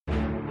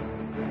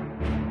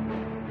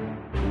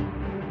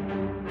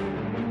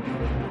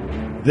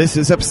This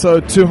is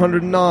episode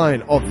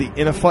 209 of the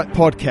InnerFight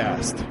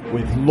podcast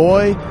with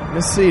Loy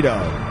Machedo.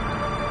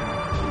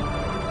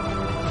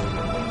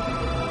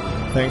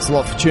 Thanks a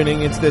lot for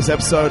tuning into this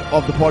episode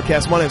of the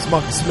podcast. My name is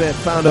Marcus Smith,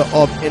 founder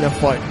of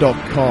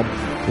InnerFight.com.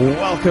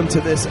 Welcome to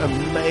this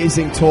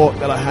amazing talk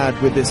that I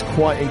had with this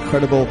quite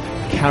incredible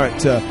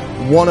character.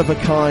 One of a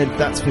kind,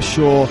 that's for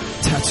sure.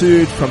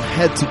 Tattooed from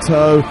head to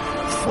toe,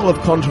 full of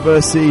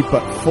controversy,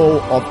 but full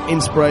of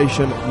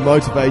inspiration,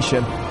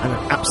 motivation, and an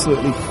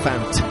absolutely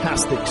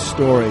fantastic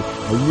story.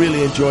 I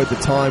really enjoyed the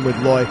time with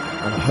Loy,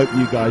 and I hope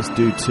you guys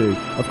do too.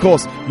 Of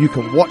course, you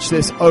can watch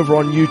this over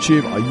on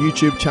YouTube, our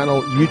YouTube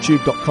channel,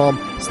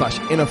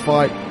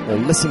 youtube.com/InnerFight, or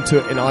listen to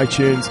it in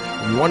iTunes.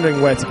 If you're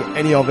wondering where to get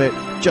any of it,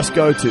 just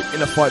go to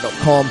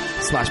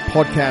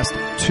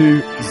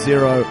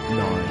InnerFight.com/podcast209.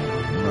 No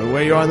know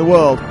where you are in the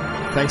world.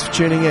 Thanks for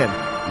tuning in.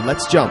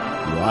 Let's jump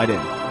right in.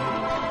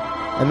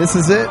 And this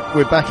is it.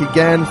 We're back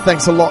again.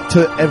 Thanks a lot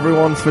to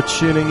everyone for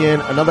tuning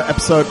in. Another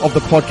episode of the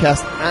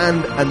podcast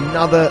and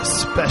another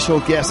special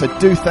guest. I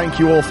do thank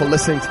you all for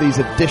listening to these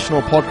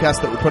additional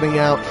podcasts that we're putting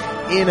out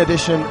in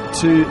addition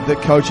to the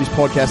Coaches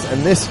podcast.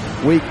 And this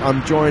week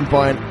I'm joined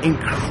by an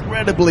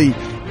incredibly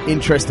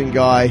interesting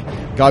guy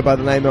by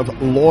the name of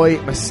Loy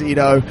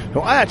Machedo, who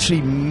I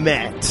actually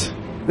met.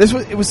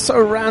 It was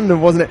so random,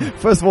 wasn't it?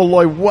 First of all,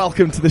 Loy,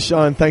 welcome to the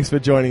show and thanks for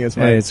joining us,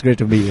 mate. Hey, it's great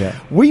to be here.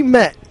 We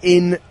met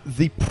in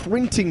the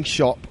printing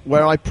shop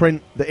where I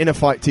print the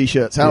InnerFight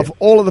t-shirts. Out of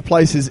all of the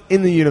places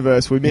in the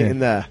universe, we meet in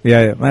there.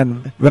 Yeah,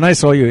 man. When I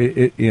saw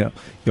you, your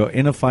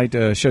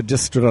InnerFight shirt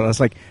just stood out. I was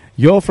like,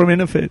 you're from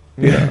InnerFight.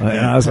 Yeah.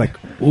 And I was like,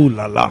 ooh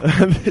la la.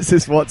 This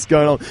is what's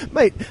going on.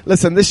 Mate,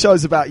 listen, this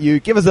show's about you.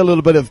 Give us a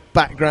little bit of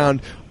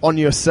background on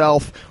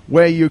yourself,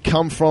 where you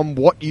come from,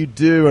 what you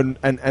do, and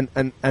a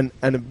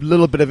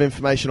little bit of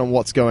information on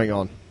what's going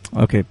on.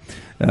 Okay.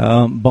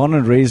 Born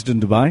and raised in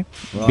Dubai.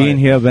 Right. Being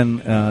here when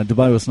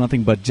Dubai was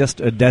nothing but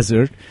just a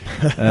desert.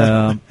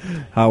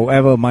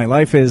 However, my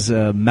life is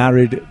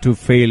married to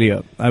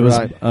failure. I was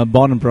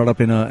born and brought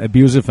up in an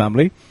abusive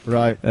family.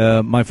 Right.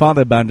 My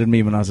father abandoned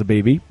me when I was a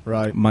baby.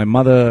 Right. My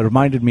mother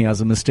reminded me as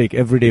a mistake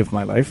every day of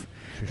my life.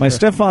 My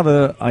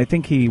stepfather, I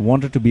think he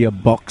wanted to be a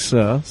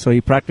boxer, so he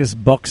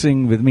practiced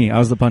boxing with me. I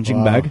was the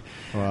punching bag.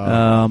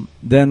 Wow.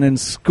 Then in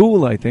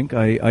school, I think,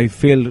 I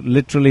failed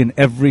literally in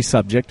every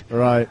subject.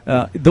 Right.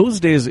 Those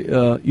days,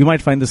 you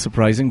might find this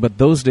surprising, but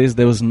those days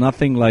there was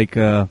nothing like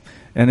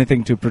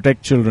anything to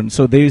protect children.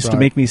 So they used to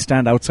make me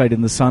stand outside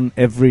in the sun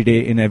every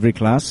day in every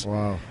class.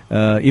 Wow.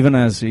 Even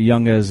as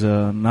young as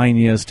 9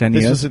 years, 10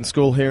 years. This was in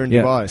school here in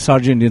Dubai?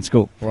 Sargent Indian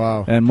School.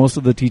 Wow. And most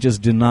of the teachers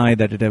deny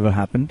that it ever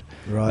happened.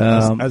 Right.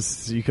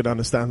 As you could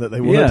understand that they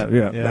would.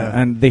 Yeah.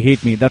 And they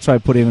hate me. That's why I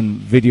put even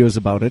videos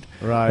about it.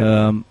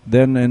 Right.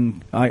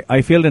 Then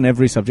I failed in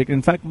every subject.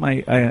 In fact,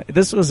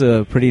 this was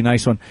a pretty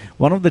nice one.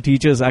 One of the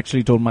teachers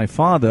actually told my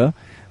father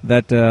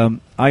that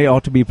I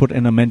ought to be put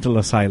in a mental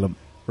asylum.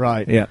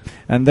 Right. Yeah.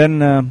 And then,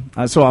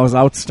 so I was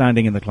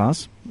outstanding in the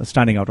class,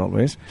 standing out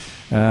always.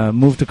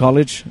 Moved to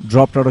college,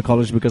 dropped out of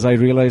college because I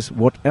realized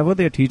whatever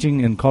they're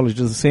teaching in college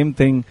is the same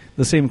thing,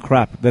 the same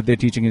crap that they're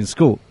teaching in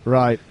school.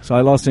 Right. So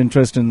I lost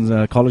interest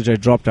in college. I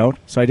dropped out.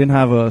 So I didn't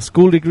have a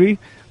school degree,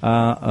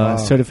 a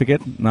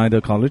certificate,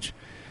 neither college.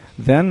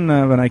 Then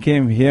when I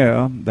came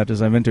here, that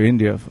is, I went to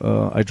India,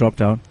 I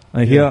dropped out.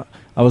 Here,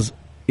 I was,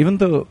 even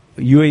though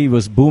UAE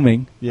was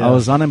booming, I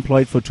was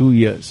unemployed for 2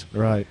 years.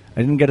 Right.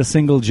 I didn't get a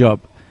single job.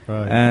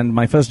 Right. And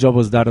my first job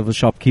was that of a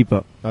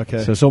shopkeeper.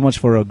 Okay. So much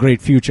for a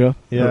great future.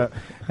 Yeah.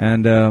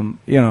 And, when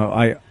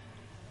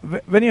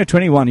you're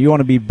 21, you want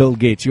to be Bill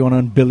Gates. You want to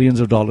earn billions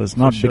of dollars,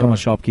 not become a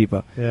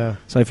shopkeeper. Yeah.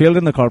 So I failed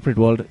in the corporate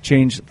world,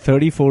 changed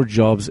 34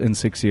 jobs in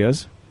 6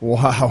 years.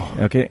 Wow.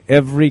 Okay.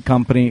 Every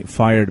company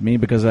fired me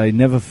because I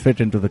never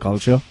fit into the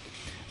culture.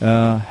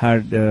 Why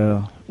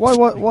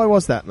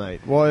was that,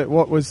 mate?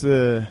 What was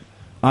the...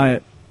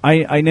 I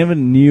never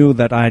knew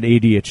that I had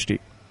ADHD.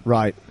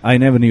 Right. I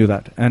never knew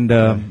that. And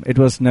it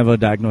was never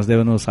diagnosed. There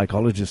were no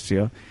psychologists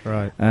here.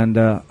 Right. And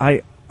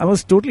I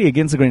was totally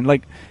against the grain.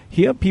 Like,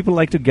 here people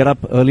like to get up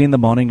early in the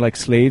morning like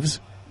slaves,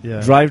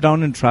 drive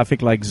down in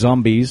traffic like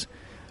zombies,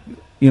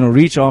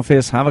 reach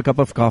office, have a cup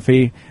of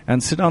coffee,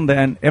 and sit down there.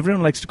 And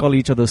everyone likes to call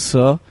each other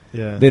sir.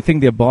 Yeah. They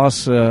think their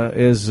boss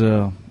is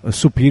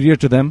superior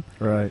to them.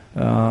 Right.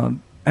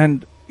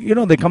 And...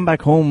 they come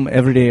back home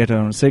every day at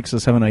around 6 or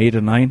 7 or 8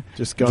 or 9.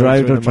 Just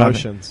going through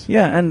emotions.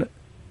 Yeah, and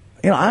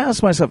I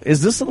ask myself,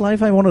 is this the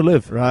life I want to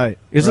live? Right.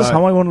 Is this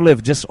how I want to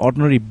live? Just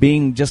ordinary,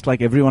 being just like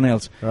everyone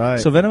else. Right.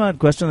 So whenever I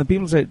question, the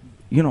people say,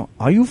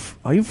 are you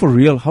for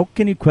real? How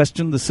can you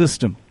question the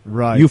system?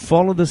 Right. You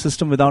follow the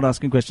system without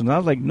asking questions. I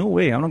was like, no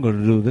way, I'm not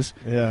going to do this.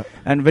 Yeah.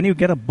 And when you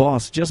get a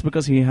boss, just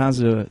because he has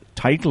a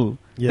title,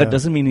 that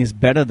doesn't mean he's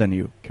better than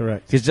you.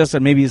 Correct. It's just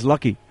that maybe he's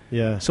lucky.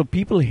 Yeah. So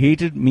people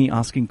hated me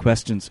asking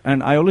questions.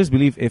 And I always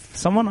believe if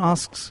someone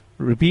asks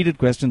repeated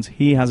questions,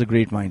 he has a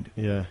great mind.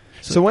 Yeah.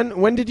 So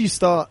when did you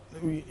start?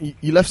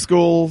 You left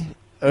school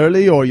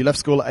early, or you left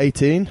school at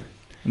 18?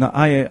 No,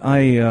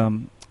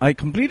 I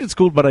completed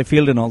school, but I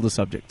failed in all the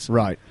subjects.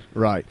 Right.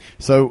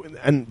 So,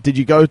 and did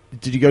you go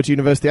to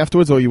university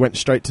afterwards, or you went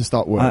straight to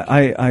start work?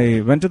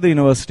 I went to the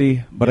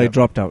university, but I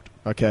dropped out.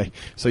 Okay,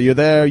 so you're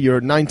there.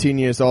 You're 19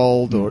 years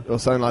old, or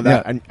something like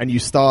that, and you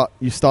start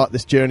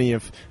this journey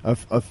of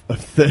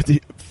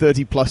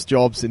 30 plus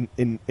jobs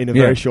in a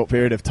very short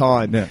period of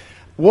time. Yeah.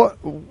 What's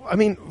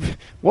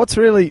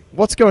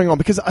going on?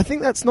 Because I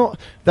think that's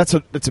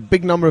a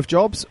big number of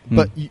jobs,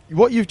 but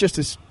what you've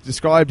just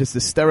described as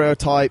the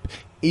stereotype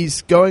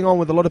is going on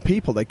with a lot of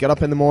people. They get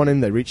up in the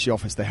morning, they reach the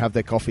office, they have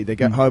their coffee, they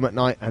get home at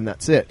night, and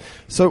that's it.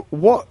 So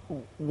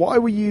why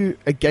were you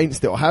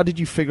against it, or how did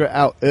you figure it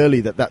out early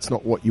that that's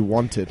not what you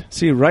wanted?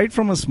 See, right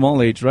from a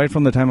small age, right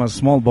from the time I was a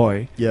small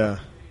boy,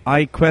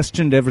 I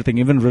questioned everything,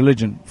 even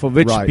religion, for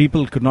which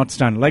people could not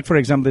stand. Like, for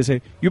example, they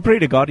say, you pray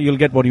to God, you'll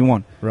get what you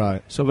want.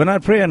 Right. So when I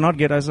pray and not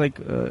get, I was like,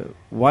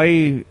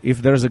 why,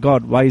 if there's a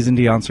God, why isn't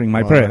he answering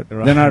my prayer?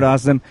 Right. Then I'd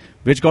ask them,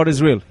 which God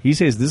is real? He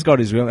says, this God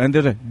is real. And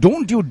they're like,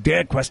 don't you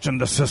dare question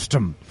the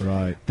system.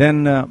 Right.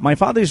 Then my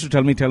father used to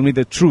tell me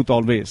the truth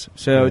always.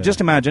 So just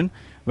imagine,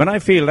 when I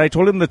failed, I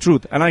told him the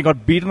truth, and I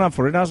got beaten up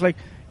for it. I was like,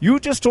 you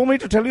just told me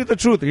to tell you the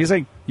truth. He's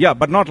like, yeah,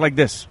 but not like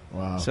this.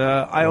 Wow. So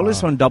I always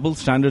found double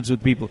standards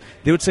with people.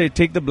 They would say,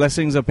 take the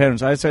blessings of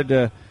parents. I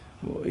said,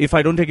 if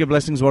I don't take your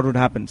blessings, what would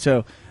happen?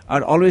 So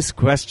I'd always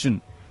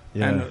question.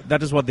 Yeah. And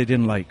that is what they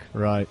didn't like.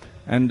 Right.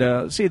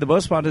 And see, the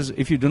worst part is,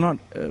 if you do not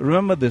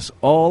remember this,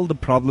 all the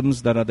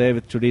problems that are there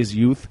with today's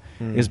youth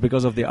is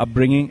because of the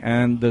upbringing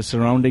and the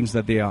surroundings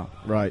that they are.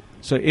 Right.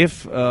 So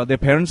if their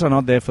parents are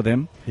not there for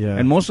them,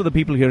 and most of the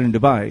people here in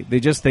Dubai, they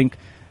just think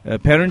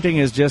parenting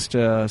is just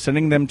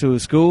sending them to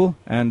school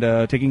and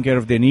taking care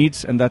of their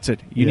needs, and that's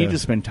it. You need to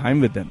spend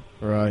time with them.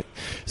 Right.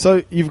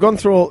 So you've gone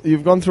through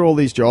all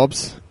these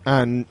jobs,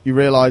 and you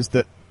realize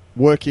that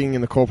working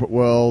in the corporate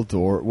world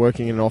or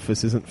working in an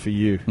office isn't for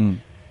you.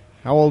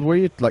 How old were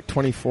you? Like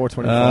 24,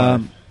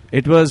 25?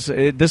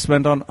 This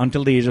went on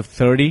until the age of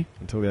 30.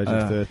 Until the age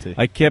of 30.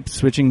 I kept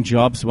switching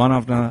jobs one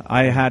after another.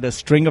 I had a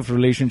string of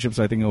relationships,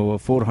 I think over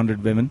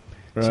 400 women.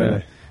 Right.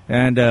 So,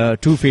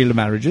 and 2 failed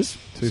marriages.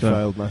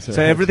 Failed marriages.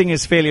 So everything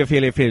is failure.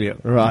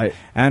 Right.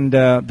 And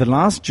the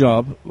last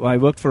job, I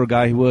worked for a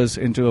guy who was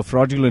into a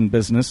fraudulent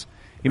business.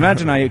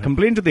 Imagine, I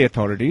complained to the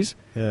authorities,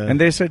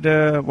 and they said,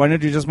 why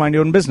don't you just mind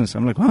your own business?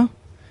 I'm like, huh?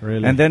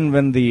 Really? And then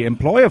when the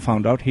employer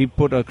found out, he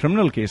put a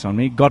criminal case on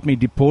me, got me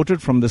deported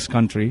from this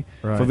country,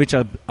 for which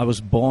I was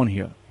born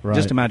here. Right.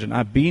 Just imagine,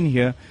 I've been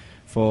here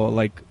for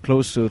like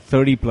close to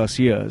 30 plus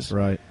years.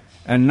 Right.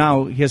 And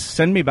now he has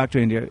sent me back to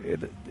India.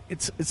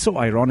 It's so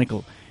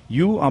ironical.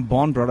 You are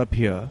born, brought up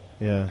here,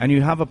 and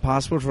you have a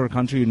passport for a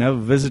country you never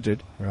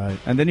visited. Right.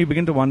 And then you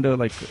begin to wonder,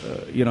 like,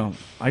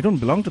 I don't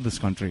belong to this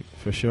country.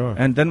 For sure.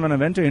 And then when I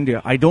went to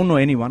India, I don't know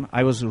anyone.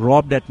 I was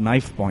robbed at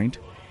knife point.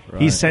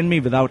 Right. He sent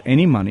me without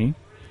any money.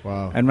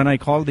 Wow. And when I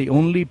called the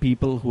only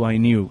people who I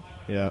knew,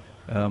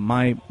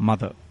 my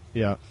mother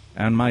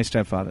and my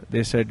stepfather,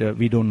 they said,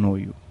 we don't know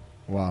you.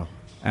 Wow.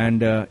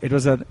 And it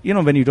was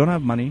when you don't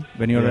have money,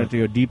 when you're at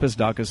your deepest,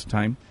 darkest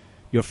time,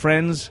 your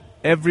friends,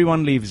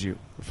 everyone leaves you.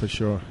 For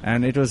sure.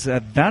 And it was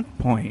at that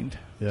point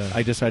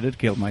I decided to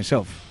kill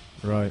myself.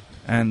 Right.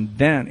 And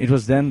then it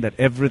was then that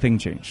everything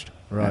changed.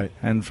 Right.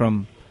 And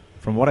from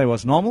what I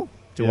was normal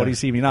to what you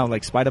see me now,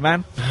 like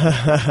Spider-Man,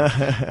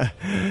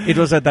 it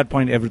was at that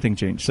point everything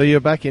changed. So you're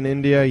back in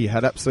India, you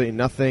had absolutely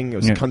nothing. It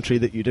was a country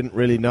that you didn't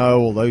really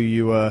know, although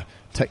you were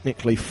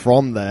technically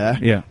from there.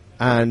 Yeah.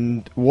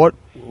 And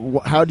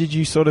how did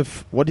you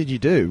what did you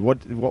do?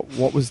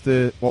 What was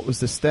the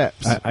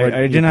steps?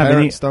 I didn't have any.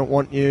 Parents don't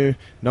want you.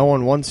 No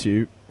one wants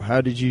you.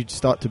 How did you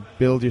start to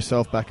build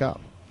yourself back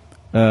up?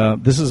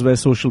 This is where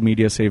social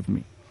media saved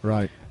me.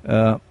 Right.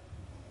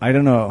 I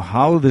don't know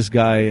how this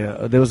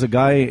guy. There was a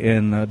guy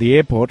in the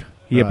airport.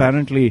 He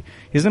apparently,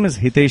 his name is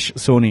Hitesh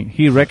Soni.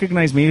 He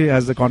recognized me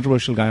as the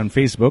controversial guy on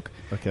Facebook.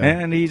 Okay.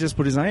 And he just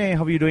put his, hey,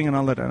 how are you doing and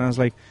all that. And I was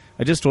like,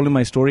 I just told him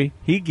my story.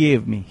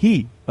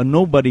 A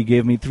nobody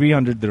gave me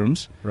 300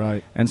 dirhams.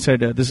 Right. And said,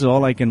 this is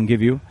all I can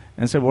give you.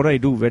 And said, what do I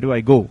do? Where do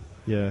I go?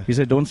 Yeah. He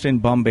said, don't stay in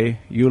Bombay.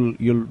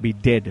 You'll be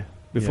dead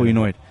before you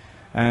know it.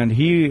 And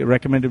he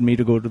recommended me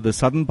to go to the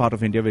southern part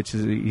of India, which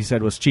he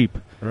said was cheap.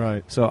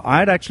 Right. So I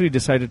had actually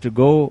decided to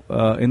go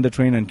in the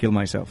train and kill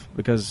myself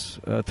because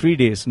 3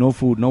 days, no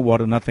food, no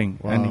water, nothing.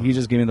 Wow. And he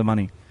just gave me the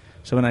money.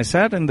 So when I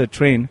sat in the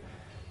train,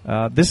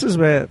 this is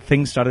where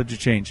things started to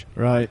change.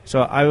 Right.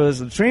 So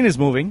the train is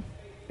moving.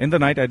 In the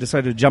night, I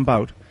decided to jump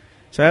out.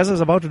 So as I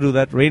was about to do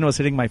that, rain was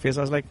hitting my face.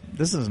 I was like,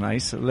 this is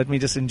nice. Let me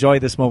just enjoy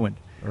this moment.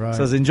 Right. So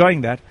I was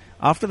enjoying that.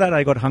 After that,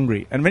 I got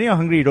hungry. And when you're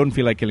hungry, you don't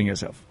feel like killing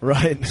yourself.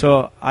 Right.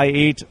 So I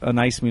ate a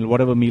nice meal,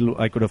 whatever meal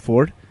I could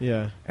afford.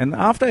 Yeah. And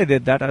after I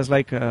did that, I was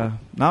like, now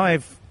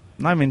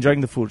I'm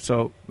enjoying the food.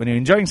 So when you're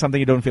enjoying something,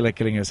 you don't feel like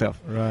killing yourself.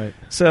 Right.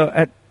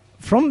 So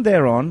from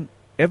there on,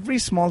 every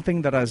small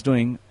thing that I was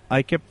doing,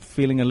 I kept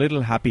feeling a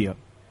little happier.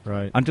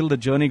 Right. Until the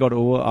journey got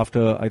over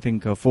after, I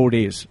think, 4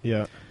 days.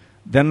 Yeah.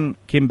 Then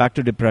came back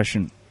to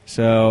depression.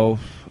 So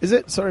is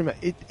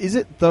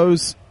it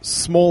those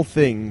small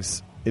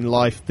things in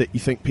life that you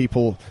think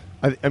people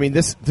I mean,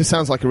 this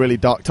sounds like a really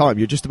dark time.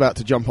 You're just about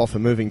to jump off a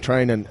moving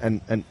train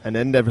and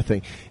end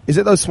everything. Is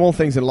it those small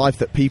things in life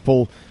that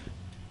people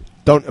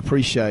don't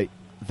appreciate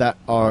that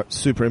are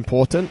super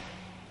important?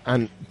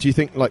 And do you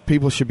think like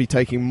people should be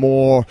taking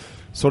more,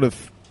 sort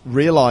of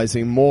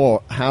realizing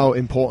more how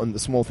important the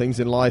small things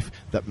in life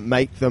that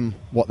make them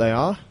what they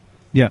are?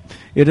 Yeah,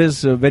 it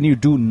is when you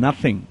do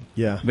nothing.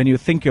 Yeah. When you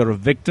think you're a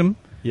victim.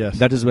 Yes.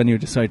 That is when you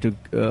decide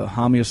to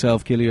harm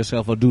yourself, kill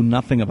yourself, or do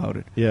nothing about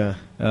it. Yeah.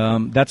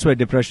 That's where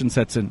depression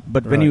sets in.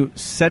 But when Right. you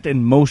set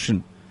in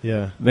motion,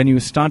 Yeah. when you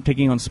start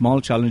taking on small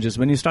challenges,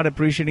 when you start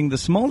appreciating the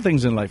small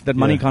things in life that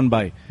money Yeah. can't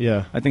buy,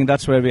 Yeah. I think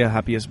that's where we are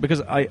happiest.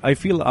 Because I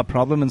feel our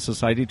problem in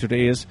society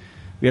today is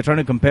we are trying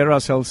to compare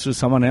ourselves to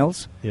someone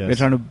else. Yes. We're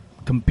trying to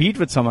compete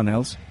with someone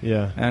else.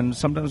 Yeah. And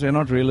sometimes we're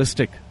not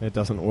realistic. It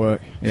doesn't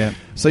work. Yeah.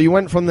 So you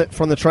went from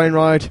the train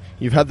ride.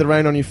 You've had the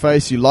rain on your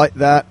face. You like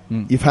that.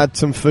 You've had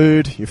some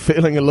food. You're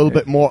feeling a little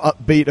bit more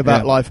upbeat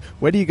about life.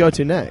 Where do you go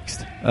to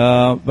next?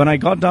 When I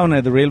got down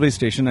at the railway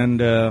station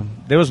and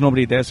there was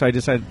nobody there, so I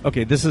decided,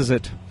 okay, this is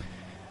it.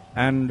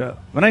 And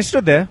when I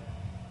stood there,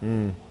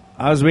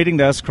 I was waiting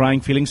there, I was crying,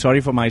 feeling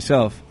sorry for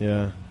myself.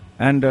 Yeah.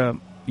 And,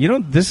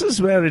 this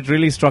is where it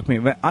really struck me.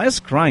 When I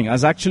was crying. I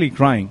was actually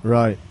crying.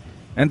 Right.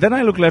 And then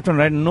I look left and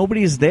right and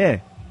nobody is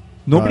there.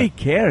 Nobody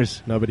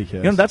cares. Nobody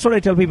cares. That's what I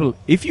tell people.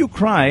 If you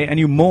cry and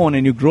you moan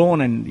and you groan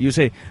and you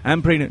say,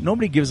 I'm pregnant,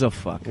 nobody gives a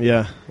fuck.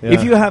 Yeah.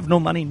 If you have no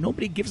money,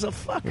 nobody gives a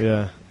fuck.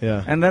 Yeah.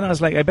 Yeah. And then I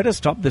was like, I better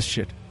stop this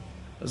shit.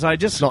 So I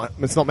just...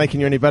 It's not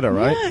making you any better,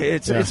 right? Yeah,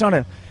 it's not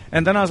a...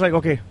 And then I was like,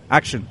 okay,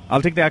 action.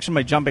 I'll take the action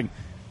by jumping.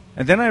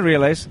 And then I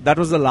realized that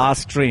was the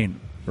last train.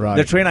 Right.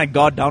 The train I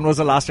got down was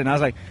the last train. I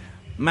was like,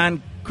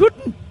 man,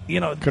 couldn't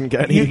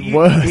get any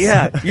worse.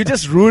 Yeah, you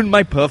just ruined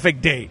my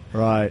perfect day.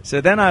 Right. So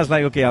then I was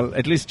like, okay, I'll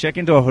at least check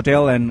into a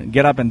hotel and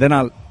get up, and then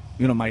I'll,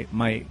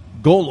 my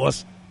goal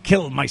was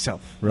kill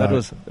myself. Right. That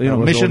was, That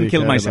was mission all you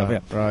kill cared myself.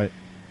 about. Yeah.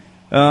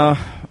 Right.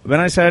 When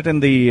I sat in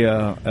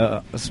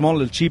the small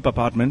little cheap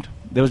apartment,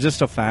 there was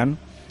just a fan,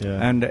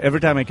 and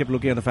every time I kept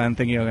looking at the fan,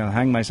 thinking, okay, I'll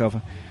hang myself.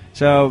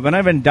 So when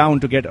I went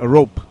down to get a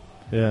rope,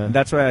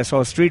 that's where I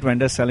saw a street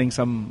vendor selling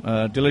some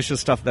delicious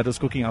stuff that was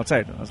cooking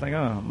outside. I was like,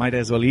 oh, might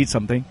as well eat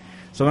something.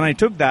 So when I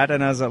took that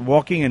and I was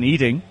walking and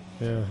eating,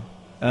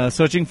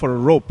 searching for a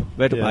rope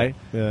where to buy,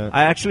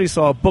 I actually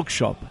saw a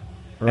bookshop.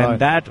 Right. And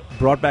that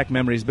brought back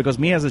memories because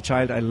me as a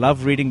child, I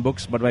loved reading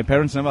books, but my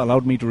parents never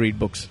allowed me to read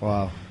books.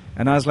 Wow.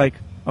 And I was like,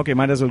 okay,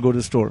 might as well go to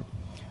the store.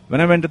 When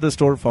I went to the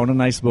store, found a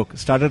nice book,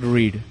 started to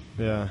read.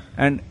 Yeah.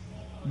 And,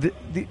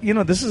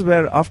 this is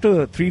where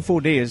after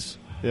 3-4 days,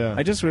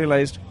 I just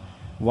realized,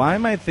 why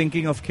am I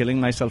thinking of killing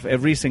myself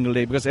every single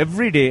day? Because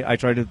every day I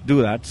try to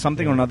do that,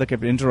 something or another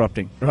kept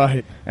interrupting.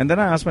 Right. And then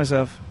I asked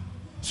myself,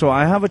 so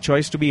I have a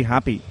choice to be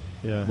happy.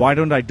 Yeah. Why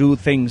don't I do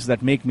things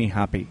that make me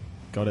happy?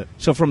 Got it.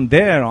 So from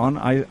there on,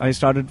 I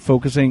started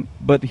focusing.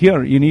 But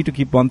here, you need to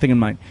keep one thing in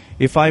mind.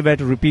 If I were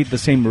to repeat the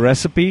same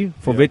recipe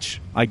for which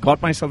I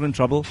got myself in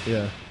trouble,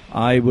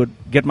 I would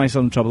get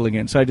myself in trouble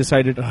again. So I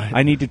decided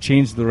I need to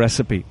change the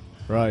recipe.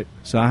 Right.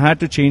 So I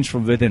had to change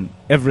from within,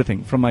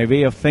 everything, from my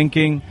way of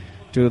thinking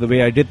to the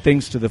way I did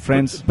things, to the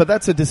friends. But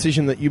that's a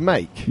decision that you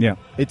make. Yeah.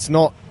 It's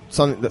not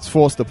something that's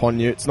forced upon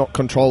you. It's not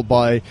controlled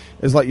by,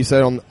 it's like you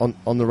said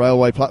on the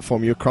railway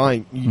platform, you're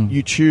crying.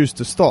 You choose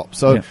to stop.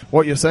 So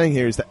what you're saying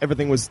here is that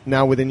everything was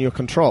now within your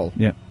control.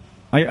 Yeah.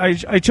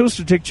 I chose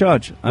to take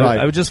charge. Right.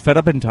 I was just fed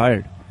up and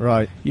tired.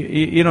 Right.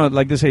 You know,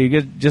 like they say,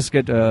 you just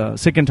get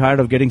sick and tired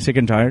of getting sick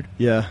and tired.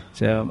 Yeah.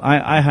 So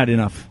I had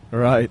enough.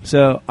 Right.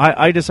 So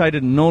I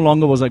decided no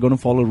longer was I going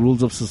to follow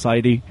rules of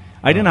society.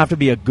 I didn't have to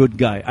be a good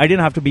guy. I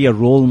didn't have to be a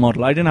role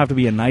model. I didn't have to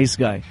be a nice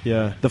guy.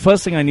 Yeah. The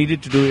first thing I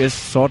needed to do is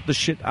sort the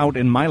shit out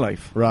in my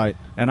life. Right.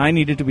 And I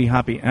needed to be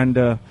happy. And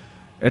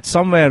at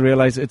somewhere I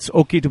realized it's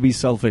okay to be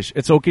selfish.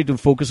 It's okay to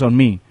focus on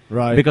me.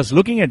 Right. Because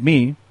looking at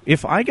me,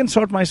 if I can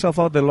sort myself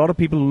out, there are a lot of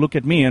people who look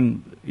at me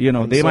and,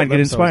 they might get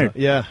inspired.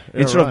 Yeah.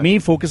 Instead of me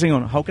focusing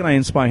on how can I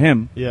inspire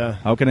him,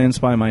 how can I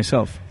inspire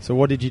myself? So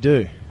what did you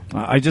do?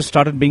 I just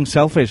started being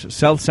selfish,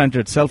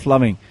 self-centered,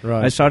 self-loving.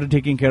 Right. I started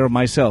taking care of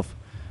myself.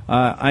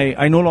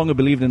 I no longer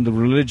believed in the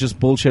religious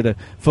bullshit.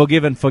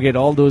 Forgive and forget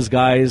all those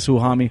guys who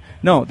harm me.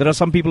 No, there are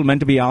some people meant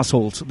to be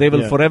assholes. They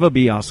will forever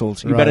be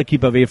assholes. You better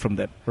keep away from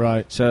them.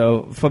 Right.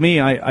 So for me,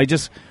 I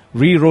just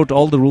rewrote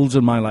all the rules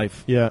in my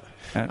life. Yeah.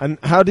 And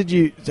how did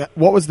you?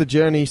 What was the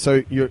journey?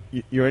 So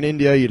you're in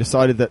India. You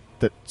decided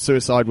that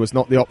suicide was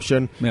not the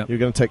option. Yeah. You're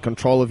going to take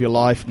control of your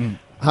life.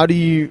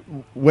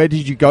 Where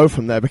did you go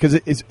from there? Because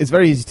it's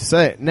very easy to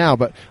say it now,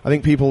 but I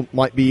think people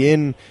might be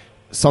in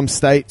some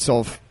states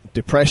of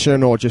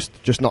depression or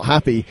just not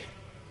happy,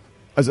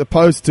 as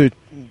opposed to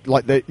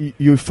like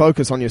you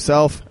focus on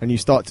yourself and you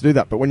start to do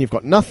that. But when you've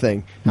got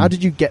nothing, how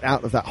did you get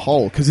out of that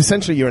hole? Because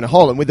essentially you're in a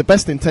hole, and with the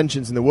best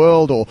intentions in the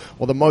world or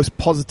the most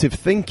positive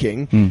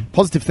thinking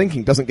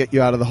doesn't get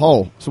you out of the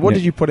hole. So what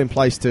did you put in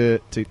place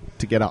to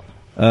get up?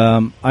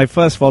 I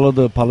first followed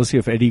the policy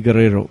of Eddie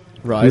Guerrero.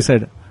 Right. He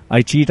said,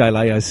 I cheat, I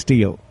lie, I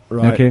steal.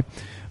 Right. Okay.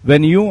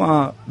 When you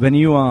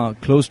are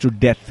close to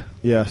death,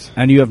 Yes.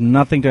 And you have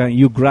nothing to,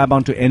 you grab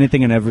onto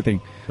anything and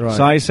everything. Right.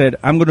 So I said,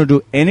 I'm going to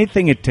do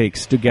anything it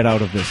takes to get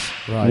out of this.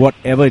 Right.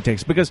 Whatever it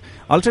takes. Because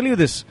I'll tell you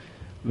this,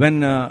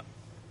 when,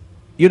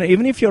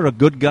 even if you're a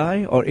good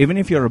guy or even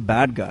if you're a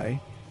bad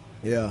guy,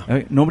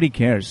 nobody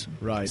cares.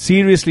 Right.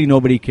 Seriously,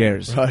 nobody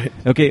cares. Right.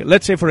 Okay,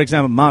 let's say, for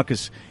example,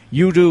 Marcus,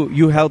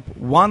 you help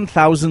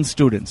 1,000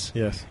 students.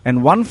 Yes.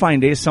 And one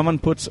fine day, someone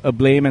puts a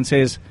blame and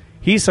says,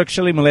 he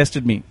sexually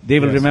molested me.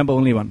 They will remember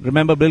only one.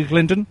 Remember Bill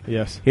Clinton?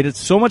 Yes. He did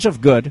so much of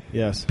good.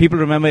 Yes. People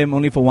remember him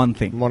only for one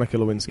thing. Monica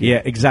Lewinsky.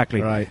 Yeah,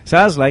 exactly. Right. So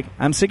I was like,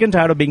 I'm sick and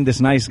tired of being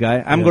this nice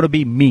guy. I'm going to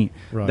be me.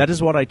 Right. That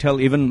is what I tell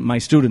even my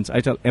students.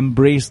 I tell,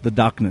 embrace the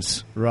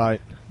darkness.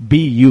 Right. Be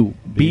you.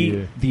 Be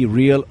you. the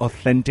real,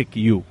 authentic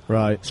you.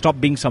 Right.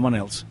 Stop being someone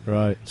else.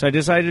 Right. So I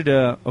decided,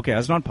 I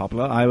was not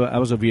popular. I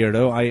was a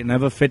weirdo. I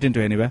never fit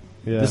into anywhere.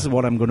 Yeah. This is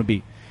what I'm going to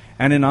be.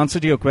 And in answer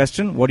to your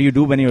question, what do you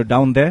do when you're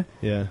down there?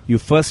 Yeah. You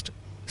first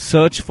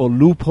search for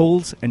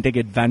loopholes and take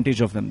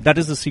advantage of them. That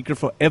is the secret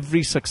for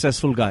every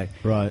successful guy.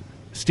 Right.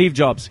 Steve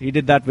Jobs, he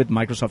did that with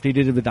Microsoft. He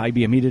did it with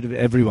IBM. He did it with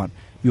everyone.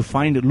 You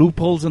find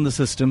loopholes in the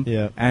system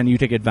and you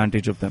take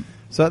advantage of them.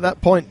 So at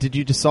that point, did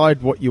you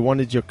decide what you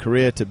wanted your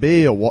career to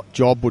be, or what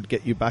job would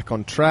get you back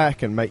on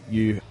track and make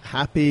you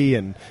happy?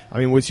 And I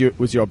mean, was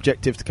your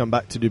objective to come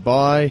back to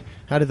Dubai?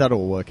 How did that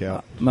all work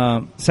out?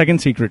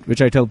 Second secret,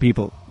 which I tell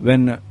people,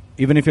 when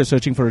even if you're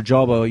searching for a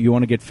job or you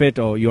want to get fit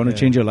or you want to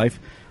change your life,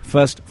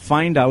 first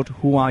find out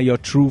who are your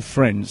true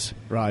friends.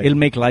 Right. It'll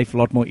make life a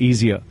lot more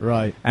easier.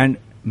 Right. And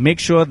make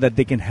sure that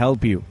they can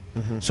help you.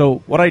 Mm-hmm.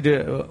 So what I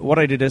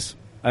did is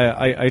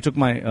I took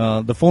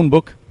my the phone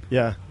book.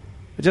 Yeah.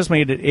 I just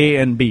made it A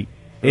and B.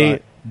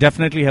 A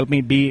definitely help me.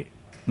 B,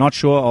 not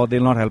sure, or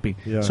they'll not help me.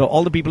 Yeah. So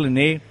all the people in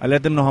A, I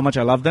let them know how much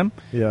I love them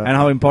and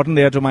how important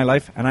they are to my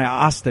life. And I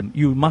asked them,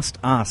 you must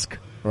ask.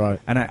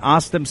 Right. And I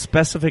asked them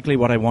specifically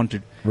what I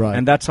wanted. Right.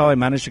 And that's how I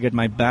managed to get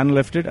my ban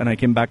lifted, and I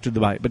came back to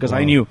Dubai. Because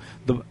I knew,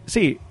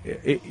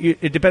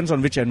 it depends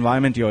on which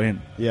environment you're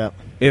in. Yeah.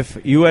 If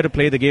you had to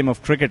play the game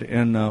of cricket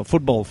in a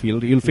football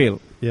field, you'll fail.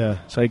 Yeah.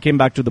 So I came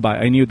back to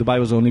Dubai. I knew Dubai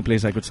was the only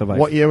place I could survive.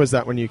 What year was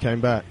that when you came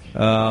back?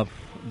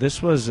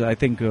 This was, I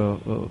think,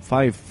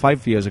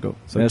 5 years ago.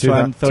 So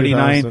I'm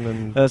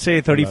 39,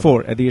 say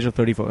 34, at the age of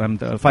 34. I'm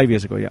 5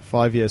 years ago,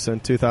 5 years, so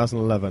in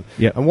 2011.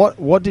 Yeah. And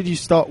what did you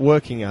start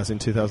working as in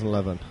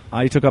 2011?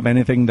 I took up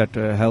anything that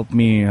helped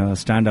me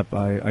stand up.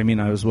 I mean,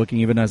 I was working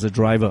even as a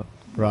driver.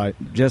 Right.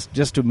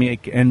 Just to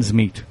make ends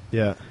meet.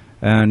 Yeah.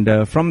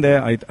 And from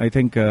there, I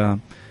think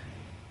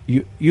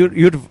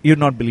you'd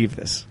not believe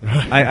this.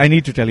 I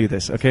need to tell you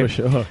this, okay? For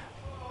sure.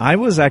 I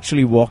was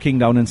actually walking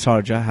down in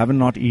Sharjah, having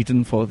not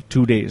eaten for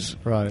 2 days.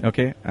 Right.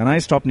 Okay. And I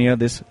stopped near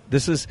this.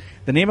 This is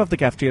the name of the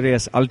cafeteria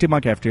is Ultima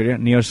Cafeteria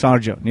near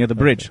Sharjah, near the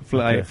bridge,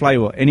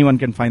 flyover. Anyone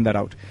can find that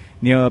out.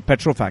 Near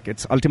Petrofac.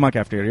 It's Ultima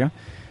Cafeteria.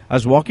 I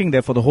was walking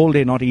there for the whole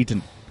day, not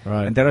eaten.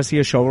 Right. And there I see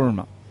a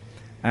shawarma.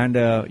 And,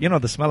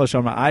 the smell of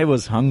shawarma, I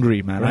was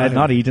hungry, man. Right. I had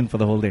not eaten for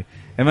the whole day.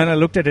 And when I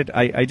looked at it,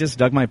 I just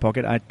dug my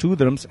pocket. I had 2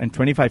 dirhams and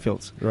 25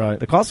 fils. Right.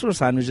 The cost for a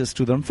sandwich is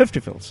 2 dirhams, 50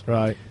 fils.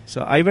 Right.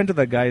 So I went to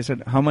that guy. I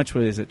said, how much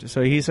is it?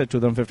 So he said 2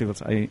 dirhams, 50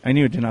 fils. I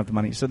knew he didn't have the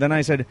money. So then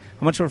I said,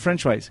 how much for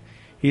French fries?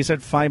 He said,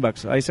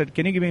 $5. I said,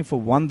 can you give me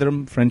for 1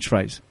 dirham French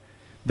fries?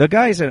 The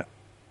guy said,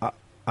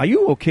 are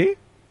you okay?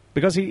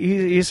 Because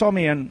he saw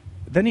me, and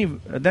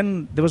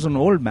then there was an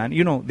old man.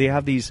 You know, they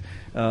have these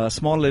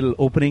small little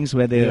openings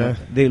where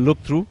they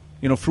look through.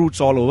 Fruits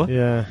all over.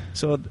 Yeah.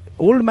 So the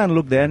old man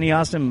looked there and he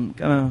asked him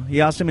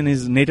in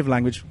his native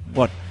language,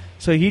 what?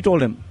 So he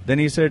told him. Then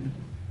he said,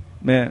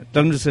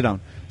 tell him to sit down.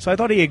 So I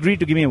thought he agreed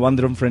to give me a 1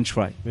 dirham French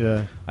fry.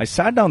 Yeah. I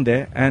sat down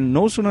there, and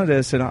no sooner did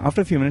I sit down,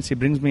 after a few minutes, he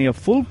brings me a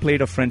full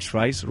plate of French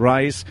fries,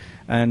 rice,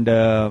 and 2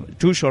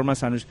 shawarma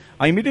sandwiches.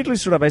 I immediately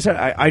stood up. I said,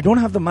 I don't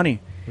have the money.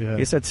 Yeah.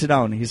 He said, sit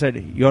down. He said,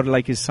 you're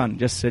like his son.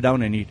 Just sit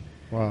down and eat.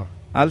 Wow.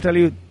 I'll tell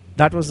you,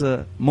 that was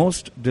the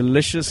most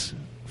delicious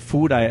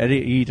food I ever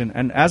eaten,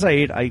 and as I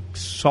ate, I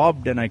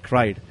sobbed and I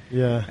cried.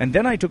 Yeah. And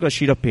then I took a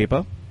sheet of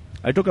paper,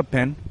 I took a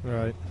pen,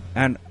 right,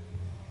 and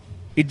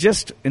it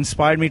just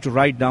inspired me to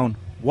write down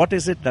what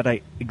is it that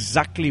I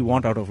exactly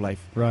want out of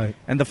life. Right.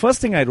 And the first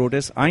thing I wrote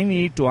is I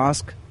need to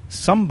ask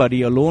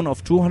somebody a loan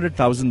of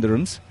 200,000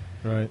 dirhams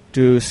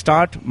to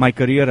start my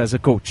career as a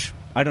coach.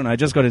 I don't know, I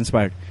just got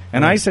inspired.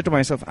 And I said to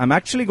myself, I'm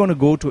actually going to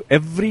go to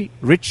every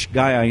rich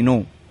guy I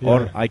know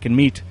or I can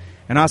meet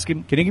and ask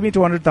him, can you give me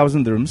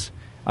 200,000 dirhams?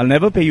 I'll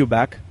never pay you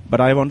back, but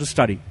I want to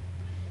study.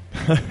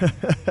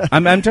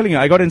 I'm telling you,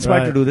 I got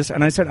inspired to do this,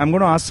 and I said, I'm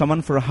going to ask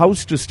someone for a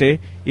house to stay,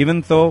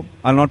 even though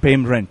I'll not pay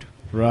him rent.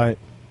 Right.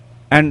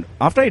 And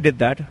after I did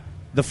that,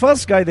 the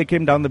first guy that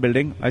came down the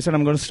building, I said,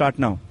 I'm going to start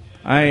now.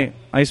 I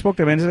spoke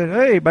to him and he said,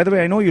 hey, by the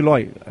way, I know you,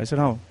 Loy. I said,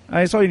 how?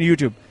 I saw you on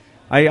YouTube.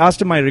 I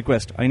asked him my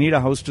request. I need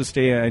a house to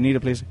stay. I need a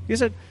place. He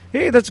said,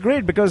 hey, that's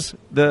great because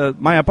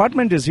my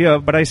apartment is here,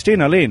 but I stay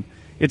in a lane.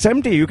 It's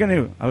empty. You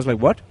can. I was like,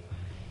 what?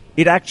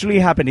 It actually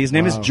happened. His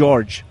name is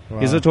George.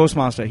 He's a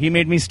Toastmaster. He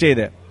made me stay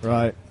there.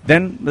 Right.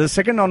 Then the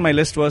second on my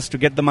list was to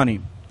get the money.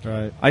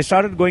 Right. I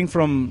started going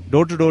from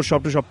door to door,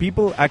 shop to shop.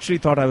 People actually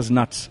thought I was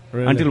nuts.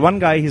 Really? Until one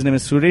guy, his name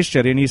is Suresh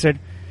Cherry, and he said,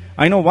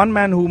 I know one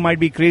man who might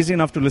be crazy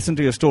enough to listen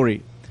to your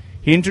story.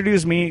 He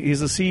introduced me.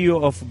 He's the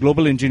CEO of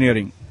Global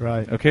Engineering.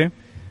 Right. Okay.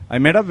 I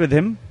met up with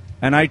him,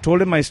 and I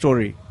told him my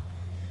story.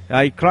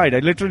 I cried. I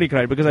literally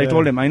cried because I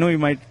told him, I know you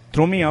might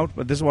throw me out,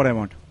 but this is what I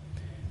want.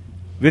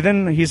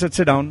 Within, he said,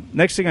 sit down.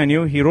 Next thing I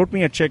knew, he wrote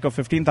me a check of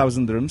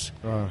 15,000 dirhams.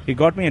 Wow. He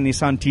got me a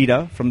Nissan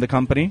Tida from the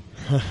company.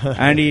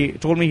 And he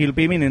told me he'll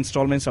pay me in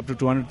installments up to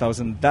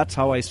 200,000. That's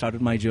how I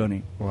started my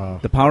journey. Wow.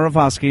 The power of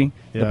asking,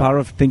 the power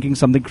of thinking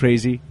something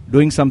crazy,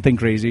 doing something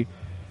crazy.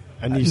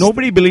 And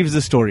nobody believes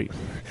this story.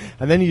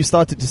 And then you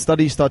started to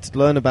study, you started to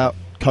learn about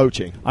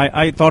coaching.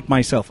 I thought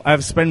myself,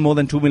 I've spent more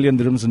than 2 million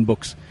dirhams in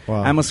books.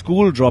 Wow. I'm a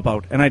school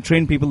dropout, and I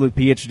train people with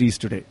PhDs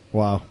today.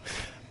 Wow.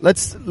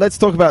 Let's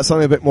talk about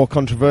something a bit more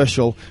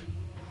controversial.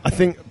 I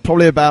think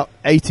probably about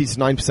 80 to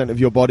 9% of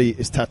your body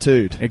is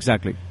tattooed.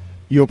 Exactly.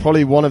 You're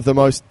probably one of the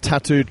most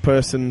tattooed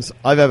persons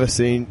I've ever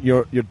seen.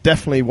 You're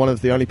definitely one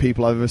of the only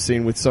people I've ever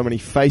seen with so many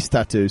face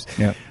tattoos.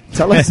 Yeah.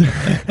 Tell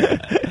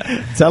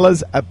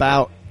us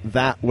about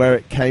that, where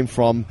it came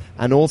from,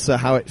 and also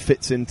how it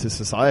fits into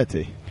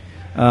society.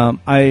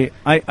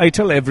 I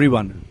tell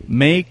everyone,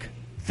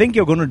 think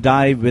you're going to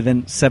die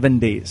within 7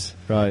 days.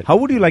 Right. How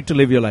would you like to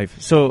live your life?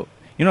 So,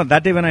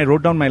 that day when I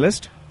wrote down my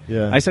list,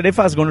 I said, if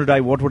I was going to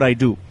die, what would I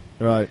do?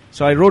 Right.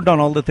 So I wrote down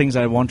all the things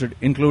I wanted,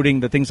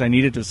 including the things I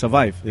needed to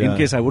survive, in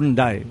case I wouldn't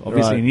die.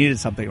 Obviously, I needed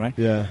something, right?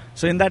 Yeah.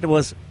 So in that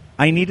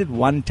I needed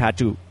one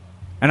tattoo.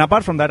 And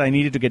apart from that, I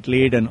needed to get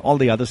laid and all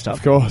the other stuff.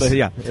 Of course. But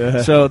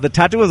yeah. So the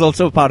tattoo was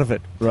also part of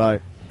it.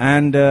 Right.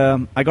 And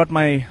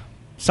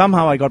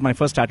somehow I got my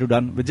first tattoo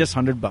done with just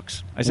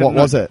 $100. I said, what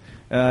was it?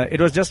 It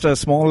was just a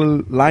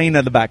small line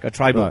at the back, a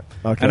tribal. Right.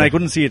 Okay. And I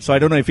couldn't see it, so I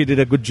don't know if he did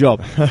a good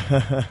job.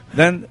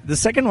 Then the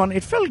second one,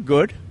 it felt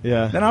good.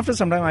 Yeah. Then after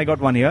some time, I got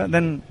one here.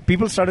 Then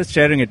people started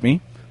staring at me.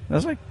 I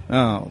was like,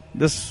 oh,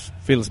 this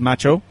feels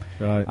macho.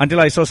 Right. Until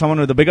I saw someone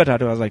with a bigger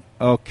tattoo. I was like,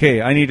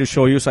 okay, I need to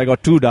show you. So I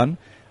got 2 done.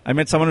 I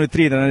met someone with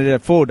 3, then I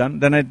did 4 done.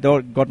 Then I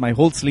got my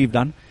whole sleeve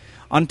done.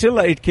 Until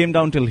it came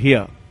down till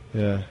here.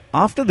 Yeah.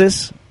 After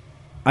this,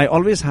 I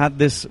always had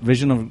this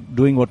vision of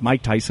doing what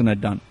Mike Tyson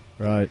had done.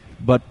 Right.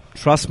 But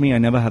trust me, I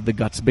never had the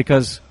guts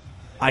because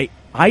I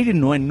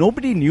didn't know, and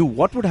nobody knew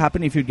what would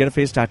happen if you get a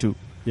face tattoo.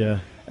 Yeah.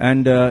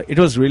 And it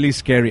was really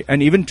scary.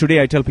 And even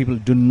today I tell people,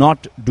 do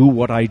not do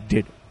what I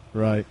did.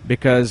 Right.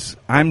 Because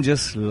I'm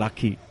just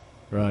lucky.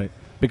 Right.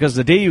 Because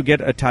the day you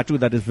get a tattoo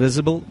that is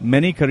visible,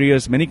 many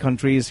careers, many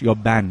countries, you're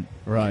banned.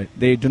 Right.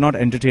 They do not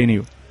entertain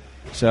you.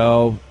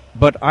 So,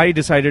 but I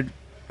decided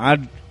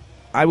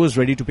I was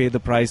ready to pay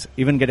the price,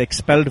 even get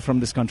expelled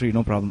from this country,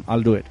 no problem.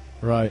 I'll do it.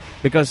 Right.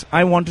 Because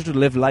I wanted to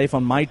live life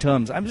on my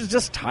terms. I'm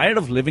just tired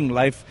of living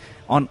life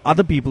on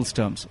other people's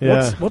terms.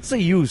 Yeah. What's the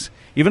use?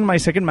 Even my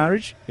second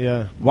marriage,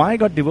 yeah. Why I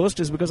got divorced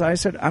is because I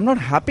said, I'm not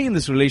happy in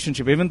this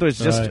relationship, even though it's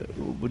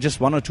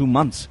just 1 or 2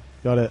 months.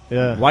 Got it,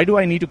 yeah. Why do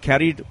I need to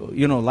carry it,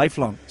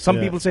 lifelong? Some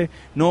people say,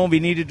 no, we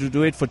needed to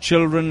do it for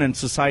children and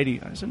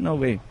society. I said, no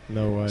way.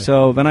 No way.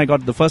 So when I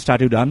got the first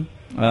tattoo done,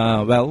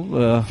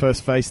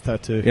 first face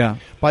tattoo. Yeah.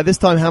 By this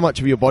time, how much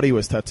of your body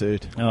was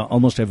tattooed?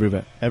 Almost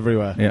everywhere.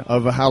 Everywhere? Yeah.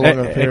 Over how long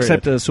a period?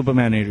 Except the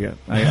Superman area.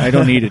 I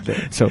don't need it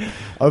there. So,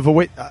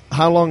 over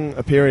how long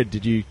a period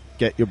did you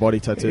get your body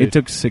tattooed? It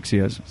took 6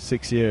 years.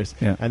 6 years.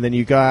 Yeah. And then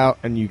you go out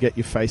and you get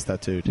your face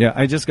tattooed. Yeah,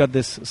 I just got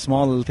this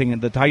small thing,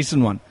 the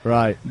Tyson one.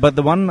 Right. But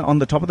the one on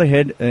the top of the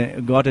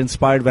head got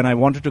inspired when I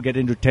wanted to get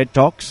into TED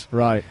Talks.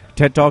 Right.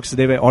 TED Talks,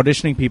 they were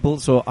auditioning people,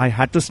 so I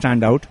had to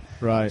stand out.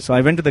 Right. So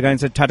I went to the guy and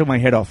said, tattoo my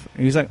head off.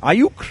 And he's like, are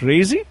you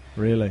crazy?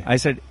 Really? I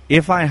said,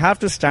 if I have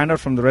to stand out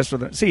from the rest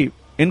of the... See,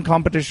 in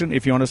competition,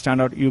 if you want to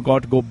stand out, you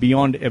got to go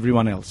beyond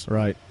everyone else.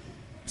 Right.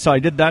 So I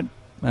did that,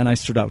 and I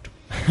stood out.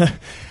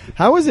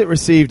 How was it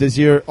received as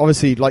you're,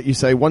 obviously, like you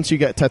say, once you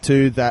get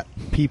tattooed that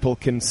people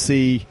can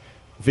see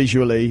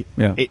visually,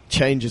 it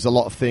changes a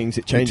lot of things.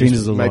 It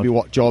changes maybe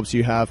what jobs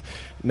you have.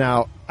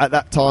 Now, at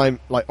that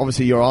time, like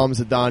obviously your arms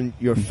are done,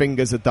 your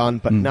fingers are done,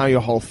 but now your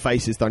whole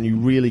face is done. You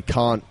really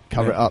can't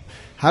cover it up.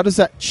 How does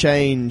that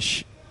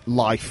change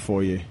life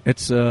for you?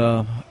 It's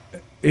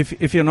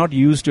if you're not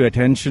used to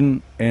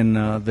attention in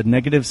the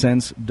negative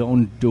sense,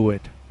 don't do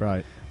it.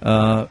 Right.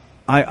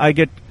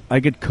 I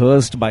get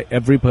cursed by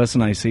every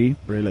person I see.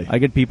 Really? I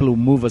get people who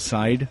move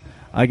aside.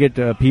 I get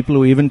people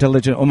who even tell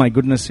oh my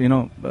goodness,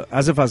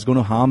 as if I was going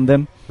to harm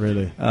them.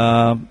 Really?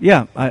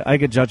 I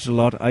get judged a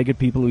lot. I get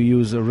people who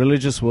use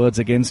religious words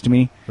against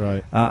me.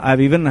 Right.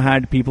 I've even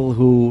had people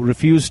who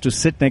refuse to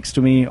sit next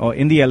to me or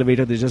in the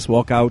elevator, they just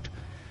walk out.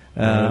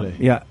 Really?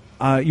 Yeah.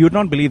 You would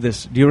not believe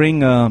this.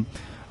 During...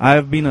 I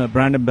have been a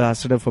brand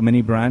ambassador for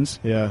many brands.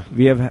 Yeah.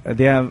 We have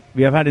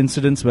had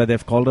incidents where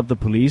they've called up the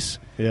police.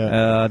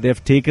 Yeah.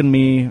 They've taken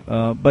me,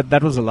 but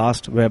that was the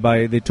last,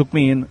 whereby they took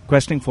me in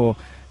questioning for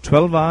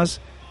 12 hours,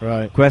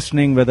 Right.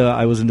 questioning whether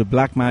I was into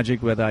black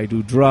magic, whether I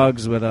do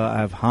drugs, whether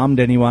I've harmed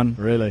anyone.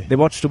 Really? They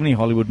watch too many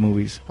Hollywood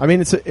movies. I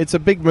mean, it's a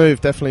big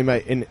move, definitely,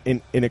 mate,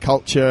 in a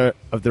culture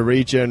of the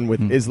region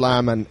with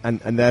Islam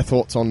and their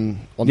thoughts on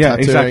tattooing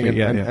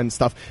exactly, and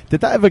stuff.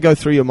 Did that ever go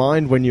through your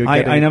mind when you were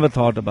getting... I never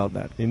thought about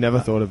that. You never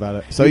thought about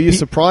it. So you're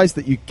surprised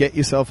that you get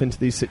yourself into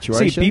these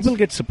situations? See, people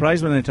get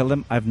surprised when I tell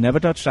them I've never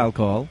touched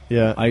alcohol.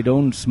 Yeah. I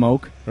don't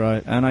smoke.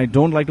 Right. And I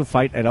don't like to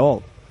fight at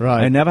all.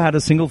 Right. I never had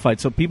a single fight.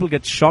 So people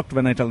get shocked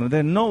when I tell them,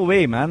 "There's no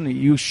way, man.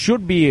 You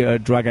should be a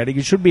drug addict.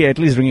 You should be at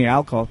least drinking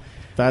alcohol."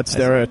 Bad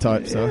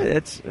stereotypes, huh?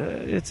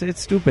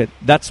 It's stupid.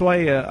 That's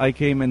why I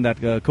came in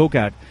that Coke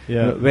ad,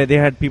 where they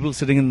had people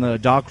sitting in the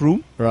dark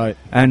room. Right.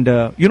 And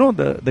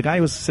the guy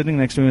who was sitting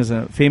next to me was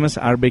a famous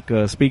Arabic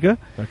speaker.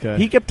 Okay.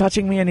 He kept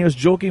touching me and he was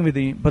joking with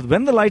me. But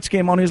when the lights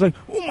came on, he was like,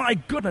 "Oh my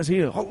goodness, he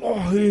didn't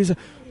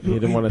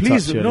want to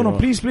please, touch you no, anymore.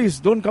 please,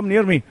 don't come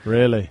near me."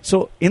 Really?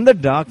 So in the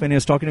dark, when he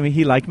was talking to me,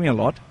 he liked me a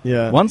lot.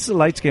 Yeah. Once the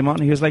lights came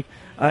on, he was like,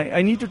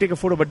 I need to take a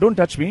photo, but don't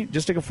touch me.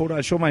 Just take a photo.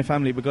 I'll show my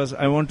family because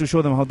I want to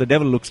show them how the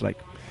devil looks like.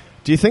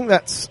 Do you think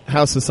that's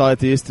how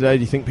society is today?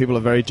 Do you think people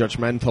are very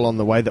judgmental on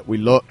the way that we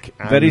look?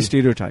 Very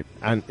stereotyped.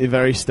 And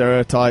very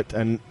stereotyped,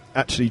 and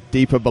actually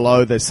deeper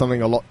below there's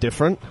something a lot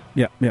different?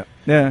 Yeah.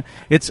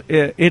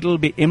 It'll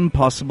be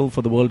impossible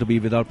for the world to be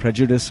without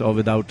prejudice or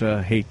without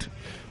hate.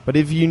 But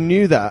if you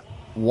knew that,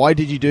 why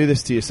did you do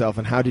this to yourself,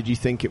 and how did you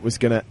think it was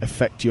going to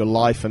affect your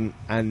life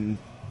and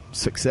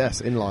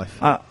success in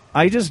life?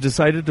 I just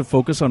decided to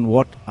focus on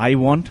what I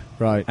want,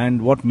 right,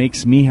 and what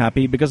makes me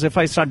happy. Because if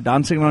I start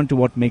dancing around to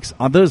what makes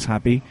others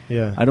happy,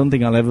 I don't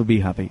think I'll ever be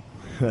happy.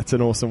 That's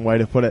an awesome way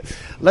to put it.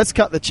 Let's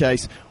cut the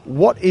chase.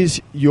 What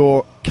is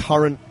your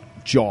current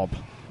job?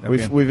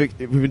 Okay.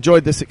 We've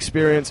enjoyed this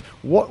experience.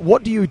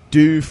 What do you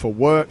do for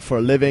work, for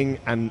a living,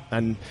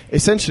 and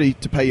essentially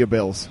to pay your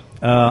bills?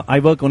 I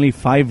work only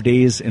 5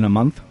 days in a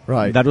month.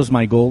 Right. That was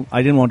my goal.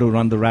 I didn't want to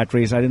run the rat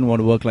race. I didn't want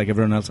to work like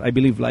everyone else. I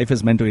believe life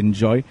is meant to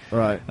enjoy.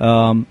 Right.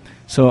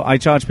 So I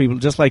charge people,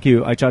 just like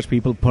you, I charge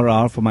people per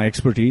hour for my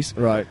expertise.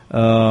 Right.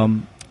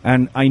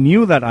 And I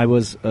knew that I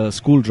was a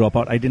school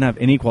dropout. I didn't have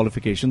any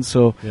qualifications.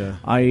 So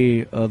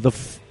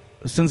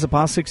since the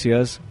past 6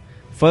 years,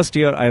 first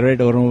year I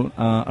read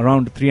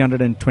around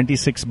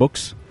 326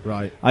 books.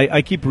 Right.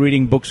 I keep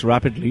reading books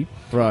rapidly.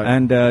 Right.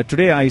 And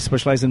today I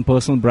specialize in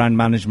personal brand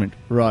management.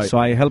 Right. So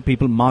I help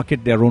people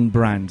market their own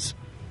brands.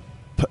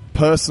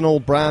 Personal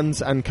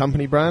brands and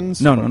company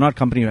brands? No, not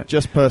company brands.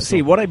 Just personal.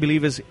 See, what I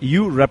believe is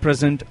you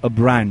represent a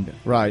brand.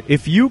 Right.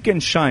 If you can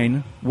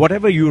shine,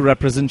 whatever you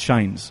represent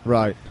shines.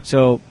 Right.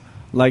 So,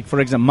 like, for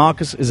example,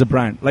 Marcus is a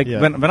brand. Like,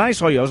 when I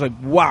saw you, I was like,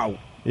 wow.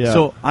 Yeah.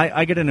 So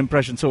I get an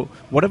impression. So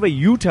whatever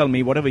you tell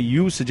me, whatever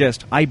you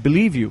suggest, I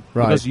believe you.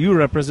 Right. Because you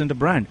represent a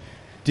brand.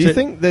 Do you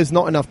think there's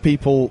not enough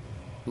people,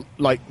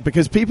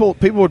 because people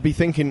would be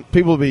thinking,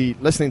 people would be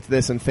listening to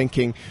this and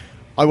thinking,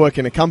 I work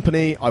in a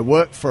company, I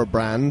work for a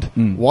brand,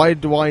 why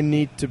do I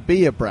need to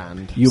be a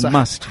brand? You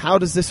must. How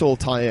does this all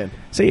tie in?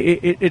 See,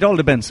 it all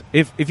depends.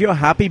 If you're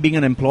happy being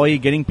an employee,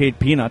 getting paid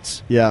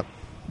peanuts,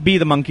 be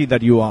the monkey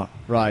that you are.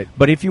 Right.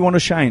 But if you want to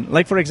shine,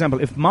 like for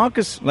example, if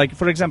Marcus, like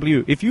for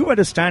example if you were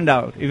to stand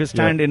out, if you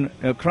stand in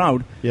a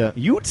crowd,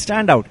 you would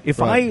stand out.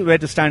 If I were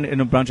to stand in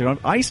a branch crowd,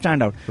 I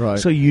stand out. Right.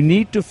 So you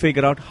need to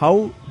figure out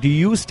how do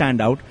you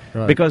stand out,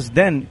 because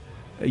then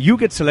you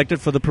get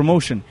selected for the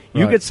promotion.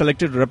 You get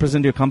selected to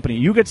represent your company.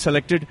 You get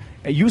selected.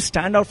 You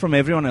stand out from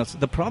everyone else.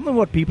 The problem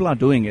what people are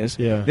doing is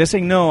they're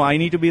saying, no, I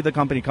need to be the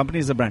company. Company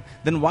is the brand.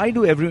 Then why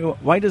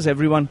does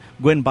everyone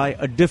go and buy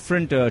a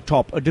different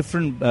top, a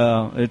different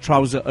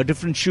trouser, a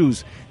different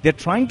shoes? They're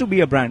trying to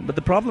be a brand, but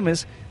the problem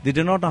is they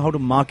do not know how to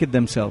market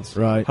themselves,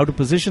 how to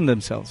position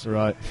themselves.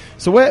 Right.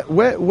 So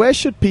where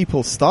should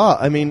people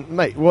start? I mean,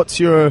 mate, what's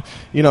your,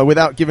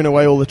 without giving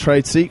away all the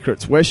trade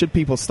secrets, where should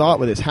people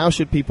start with this? How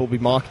should people be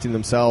marketing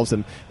themselves,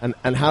 and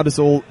how does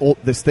all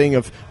this thing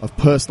of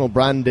personal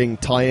branding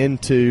tie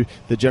into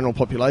the general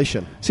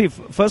population? See,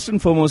 first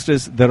and foremost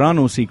is there are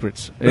no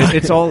secrets.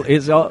 It's all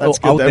That's out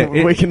good,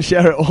 there. We can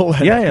share it all.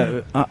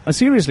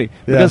 Seriously,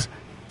 because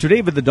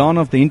today with the dawn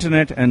of the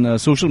internet and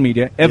social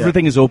media,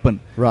 everything is open.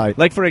 Right.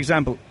 Like for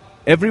example,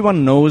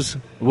 everyone knows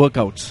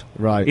workouts.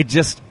 Right. It's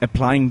just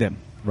applying them.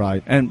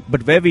 Right.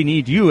 But where we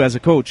need you as a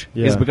coach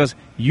is because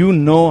you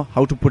know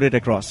how to put it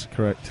across.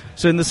 Correct.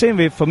 So in the same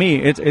way, for me,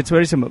 it's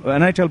very simple.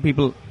 And I tell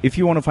people, if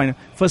you want to find,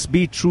 first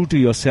be true to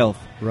yourself.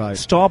 Right.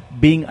 Stop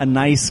being a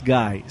nice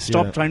guy.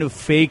 Stop trying to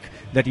fake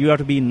that you have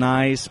to be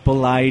nice,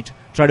 polite,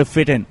 try to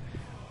fit in.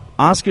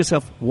 Ask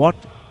yourself, what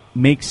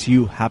makes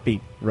you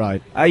happy?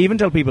 Right. I even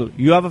tell people,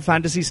 you have a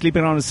fantasy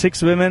sleeping around with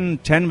 6 women,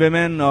 10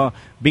 women, or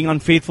being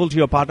unfaithful to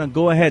your partner,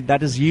 go ahead.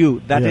 That is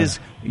you. That is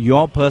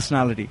your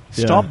personality.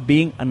 Stop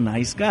being a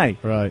nice guy.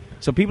 Right.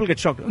 So people get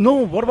shocked. No,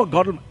 what about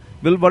God?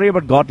 We'll worry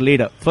about God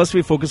later. First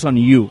we focus on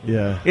you.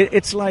 Yeah.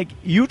 It's like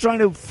you trying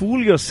to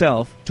fool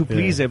yourself to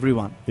please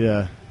everyone.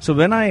 Yeah. So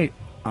when I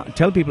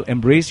tell people,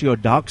 embrace your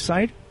dark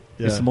side,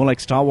 it's more like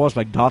Star Wars,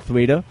 like Darth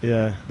Vader,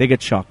 they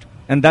get shocked.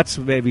 And that's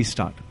where we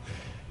start.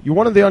 You're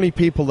one of the only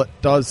people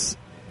that does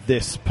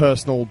this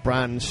personal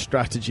brand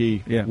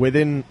strategy Yeah.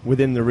 within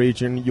the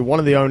region. You're one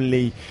of the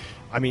only,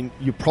 I mean,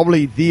 you're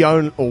probably the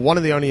only, or one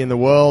of the only in the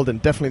world,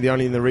 and definitely the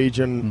only in the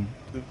region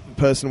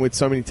person with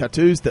so many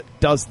tattoos that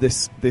does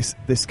this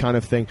kind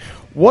of thing.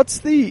 What's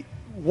the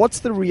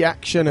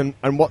reaction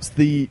and what's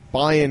the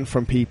buy-in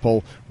from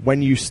people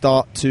when you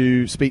start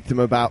to speak to them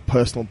about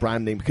personal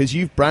branding? Because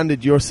you've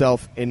branded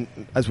yourself in,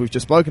 as we've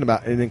just spoken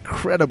about, in an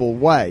incredible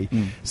way.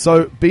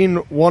 So being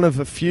one of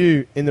a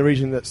few in the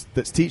region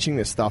that's teaching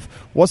this stuff,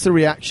 what's the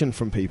reaction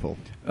from people?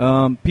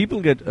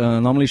 People get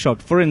normally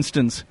shocked. For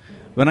instance,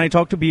 when I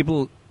talk to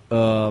people,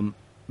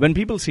 when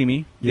people see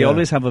me, they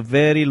always have a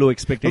very low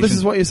expectation. Well, this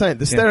is what you're saying.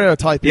 The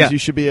stereotype is you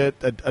should be a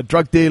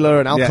drug dealer,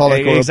 an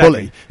alcoholic, or exactly.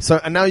 a bully. So,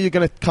 and now you're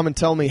going to come and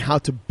tell me how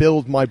to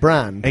build my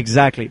brand.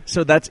 Exactly.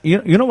 So that's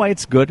you know why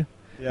it's good?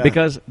 Yeah.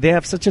 Because they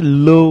have such a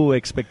low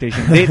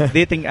expectation.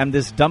 They think I'm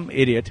this dumb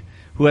idiot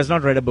who has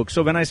not read a book.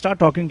 So when I start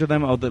talking to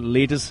them about the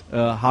latest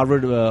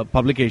Harvard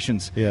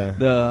publications,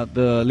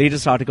 the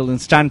latest article in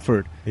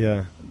Stanford,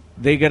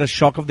 they get a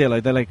shock of their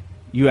life. They're like,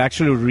 you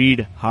actually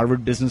read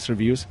Harvard Business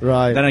Reviews?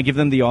 Right. Then I give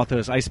them the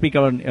authors. I speak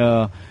on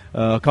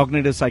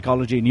cognitive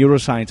psychology,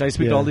 neuroscience. I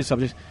speak to all these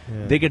subjects.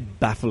 They get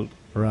baffled.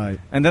 Right.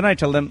 And then I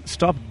tell them,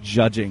 stop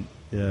judging.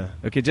 Yeah.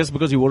 Okay, just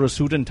because you wore a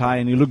suit and tie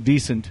and you look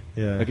decent,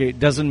 okay, it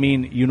doesn't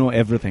mean you know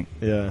everything.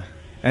 Yeah.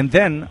 And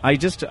then I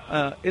just,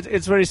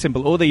 it's very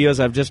simple. Over the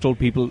years, I've just told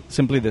people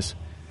simply this.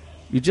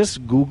 You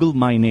just Google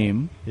my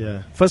name.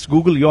 Yeah. First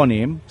Google your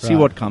name, see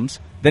what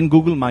comes. Then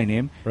Google my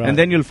name, Right. and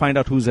then you'll find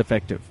out who's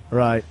effective.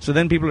 Right. So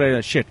then people are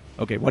like, shit,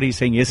 okay, what he's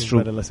saying is true.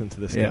 Better listen to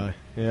this guy.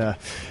 Yeah.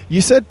 You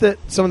said that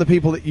some of the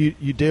people that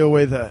you deal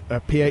with are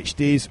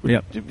PhDs.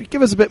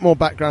 Give us a bit more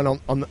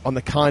background on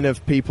the kind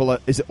of people.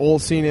 Is it all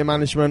senior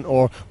management,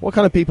 or what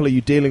kind of people are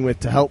you dealing with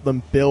to help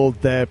them build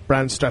their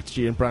brand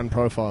strategy and brand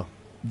profile?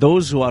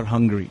 Those who are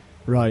hungry.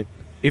 Right.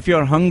 If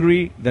you're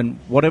hungry, then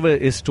whatever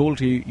is told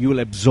to you, you will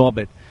absorb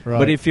it. Right.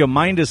 But if your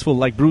mind is full,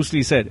 like Bruce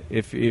Lee said,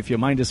 if your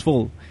mind is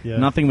full,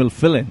 nothing will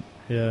fill in.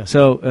 Yeah.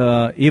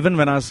 So even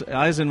when I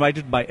was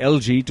invited by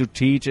LG to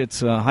teach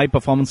its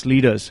high-performance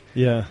leaders,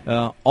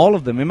 all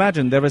of them,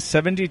 imagine there were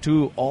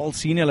 72 all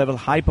senior-level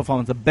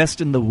high-performance, the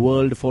best in the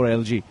world for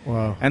LG.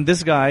 Wow. And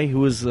this guy,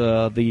 who is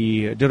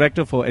the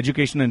director for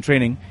education and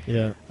training,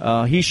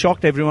 he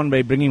shocked everyone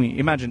by bringing me,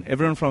 imagine,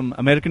 everyone from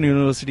American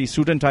University,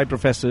 suit and tie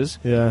professors,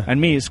 and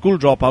me, school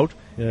dropout,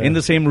 in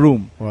the same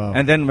room. Wow.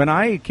 And then when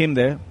I came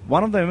there,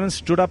 one of them even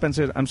stood up and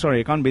said, I'm sorry,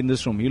 I can't be in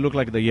this room. You look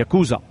like the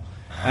Yakuza.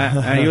 And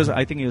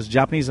I think he was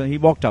Japanese, and he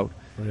walked out.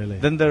 Really?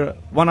 Then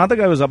one other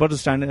guy was about to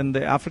stand, and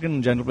the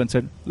African gentleman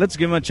said, let's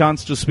give him a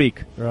chance to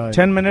speak. Right.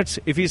 10 minutes,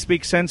 if he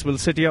speaks sense, we'll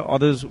sit here,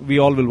 others, we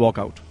all will walk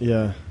out.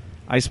 Yeah.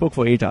 I spoke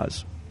for 8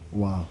 hours.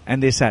 Wow.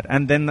 And they sat.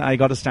 And then I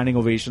got a standing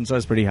ovation, so I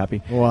was pretty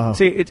happy. Wow.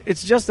 See,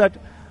 it's just that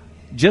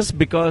just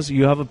because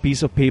you have a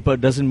piece of paper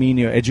doesn't mean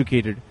you're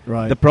educated.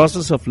 Right. The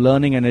process of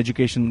learning and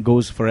education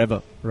goes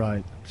forever.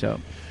 Right. So,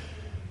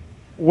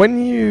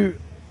 when you,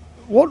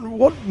 what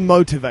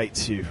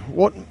motivates you?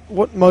 What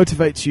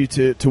motivates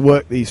you to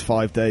work these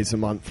 5 days a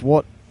month?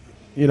 Why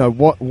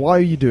are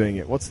you doing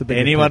it? What's the big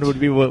anyone pitch? would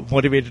be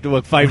motivated to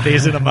work 5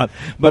 days in a month.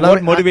 But what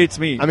motivates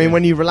me? I mean,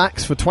 when you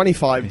relax for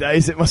 25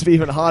 days, it must be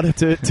even harder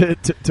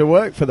to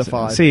work for the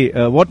 5. See,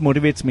 what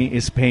motivates me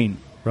is pain.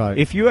 Right.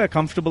 If you are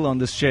comfortable on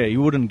this chair, you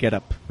wouldn't get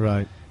up.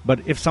 Right.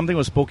 But if something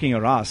was poking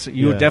your ass,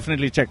 you would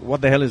definitely check,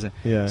 what the hell is it?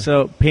 Yeah.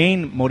 So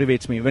pain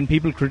motivates me. When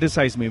people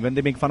criticize me, when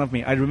they make fun of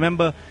me, I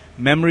remember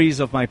memories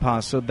of my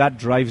past, so that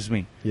drives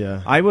me.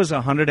 Yeah. I was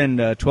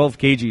 112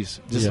 kgs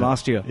just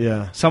last year.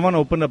 Yeah. Someone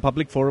opened a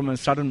public forum and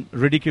started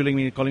ridiculing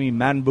me, calling me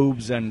man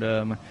boobs, and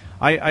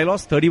I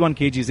lost 31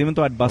 kgs, even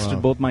though I'd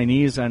busted both my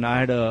knees and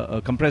I had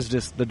a compressed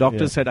disc. The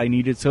doctor said I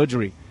needed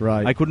surgery.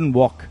 Right. I couldn't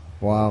walk.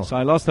 Wow. So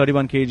I lost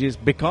 31 kgs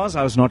because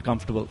I was not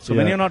comfortable. So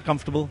when you're not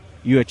comfortable,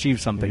 you achieve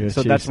something.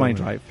 So that's my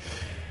drive.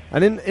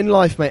 And in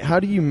life, mate,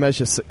 how do you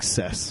measure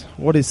success?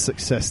 What is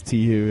success to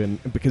you?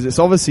 And because it's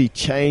obviously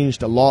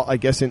changed a lot, I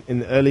guess, in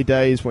the early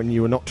days when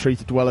you were not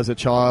treated well as a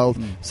child,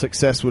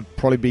 success would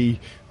probably be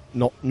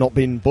not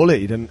being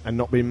bullied and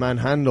not being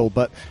manhandled.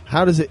 But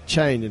how does it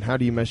change, and how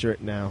do you measure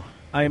it now?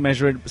 I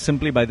measure it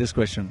simply by this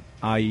question.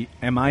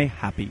 Am I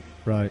happy?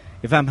 Right.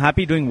 If I'm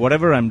happy doing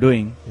whatever I'm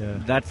doing, Yeah.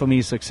 that for me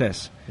is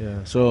success.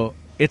 Yeah. So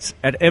it's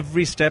at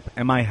every step,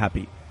 am I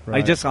happy? I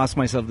Right. just ask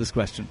myself this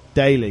question.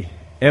 Daily.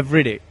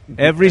 Every day.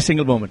 Every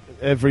single moment.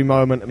 Every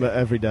moment,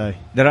 every day.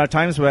 There are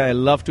times where I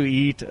love to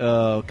eat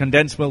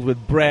condensed milk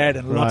with bread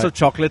and lots Right. of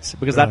chocolates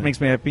because that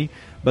makes me happy.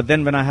 But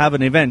then when I have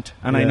an event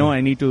and I know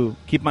I need to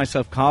keep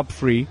myself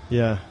carb-free,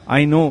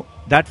 I know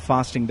that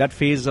fasting, that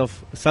phase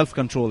of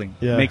self-controlling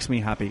makes me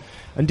happy.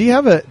 And do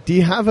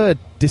you have a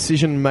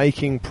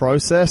decision-making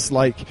process?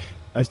 Like,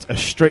 a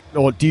strict,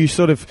 or do you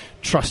sort of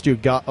trust your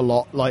gut a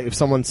lot? Like if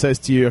someone says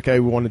to you, okay,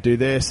 we want to do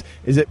this,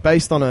 is it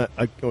based on a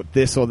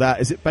this or that?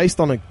 Is it based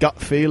on a gut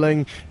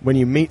feeling when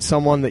you meet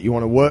someone that you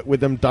want to work with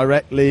them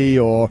directly,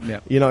 or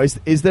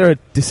is there a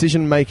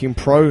decision making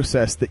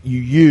process that you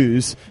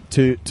use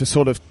to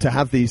sort of to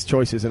have these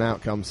choices and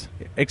outcomes?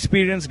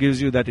 Experience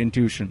gives you that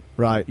intuition.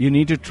 Right. You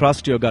need to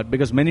trust your gut,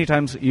 because many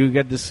times you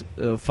get this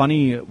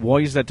funny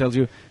voice that tells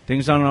you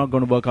things are not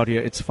going to work out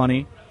here. It's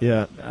funny.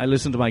 Yeah. I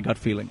listen to my gut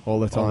feeling all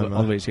the time.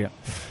 Always, yeah.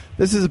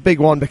 This is a big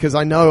one because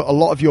I know a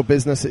lot of your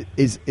business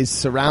is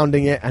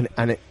surrounding it,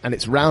 and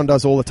it's around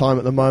us all the time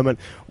at the moment.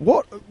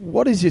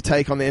 What is your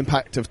take on the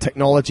impact of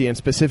technology and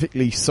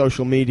specifically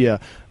social media,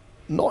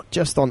 not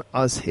just on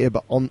us here,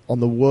 but on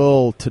the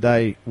world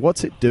today?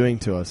 What's it doing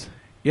to us?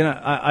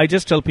 I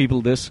just tell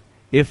people this.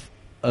 If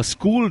a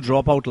school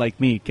dropout like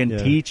me can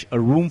teach a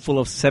room full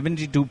of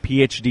 72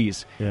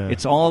 PhDs,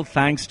 it's all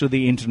thanks to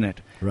the internet.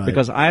 Right.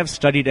 Because I have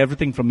studied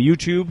everything from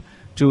YouTube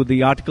to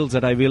the articles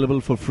that are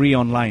available for free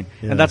online.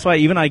 And that's why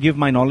even I give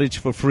my knowledge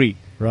for free.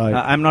 Right.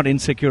 I'm not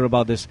insecure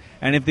about this.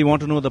 And if they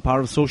want to know the power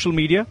of social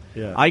media,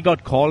 I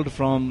got called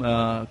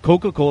from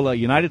Coca-Cola,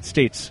 United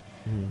States.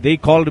 They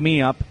called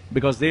me up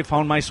because they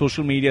found my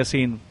social media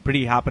scene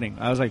pretty happening.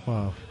 I was like,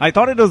 wow. I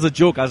thought it was a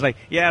joke. I was like,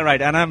 yeah,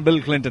 right. And I'm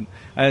Bill Clinton.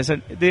 I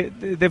said,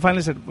 they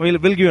finally said, we'll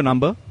give you a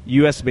number,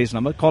 US-based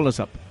number, call us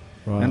up.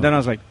 Wow. And then I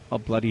was like, oh,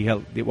 bloody hell.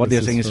 What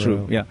they're saying is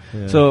true. Yeah.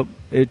 So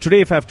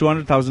today, if I have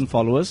 200,000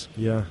 followers,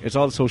 it's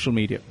all social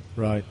media.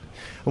 Right.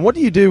 And what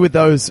do you do with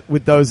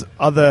those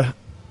other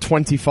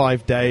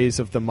 25 days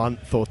of the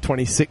month or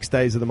 26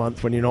 days of the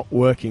month when you're not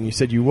working? You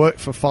said you work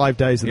for 5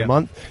 days of the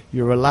month,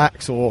 you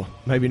relax or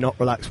maybe not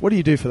relax. What do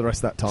you do for the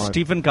rest of that time?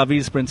 Stephen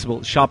Covey's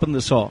principle, sharpen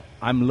the saw.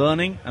 I'm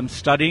learning, I'm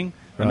studying,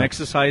 I'm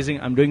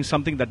exercising, I'm doing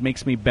something that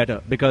makes me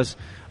better, because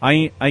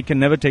I can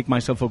never take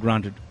myself for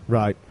granted.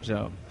 Right.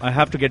 So I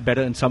have to get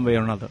better in some way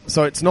or another.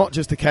 So it's not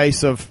just a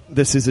case of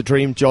this is a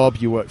dream job,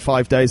 you work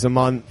 5 days a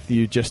month,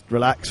 you just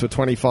relax for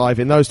 25.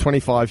 In those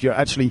 25, you're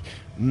actually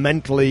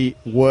mentally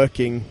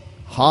working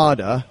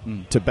harder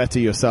to better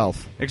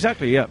yourself.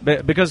 Exactly, yeah.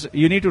 Because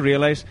you need to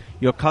realize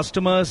your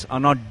customers are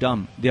not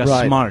dumb. They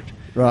are smart.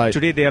 Right.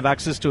 Today they have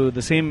access to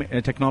the same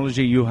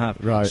technology you have.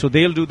 Right. So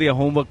they'll do their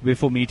homework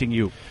before meeting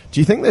you. Do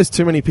you think there's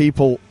too many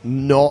people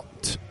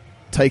not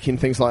taking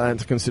things like that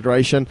into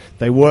consideration?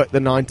 They work the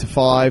 9 to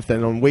 5,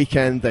 then on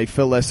weekend they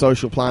fill their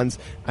social plans,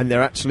 and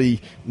they're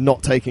actually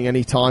not taking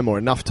any time or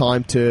enough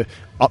time to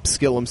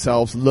upskill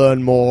themselves,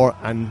 learn more,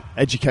 and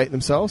educate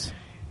themselves?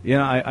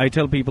 Yeah, I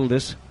tell people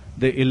this.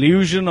 The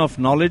illusion of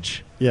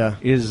knowledge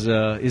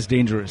is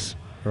dangerous.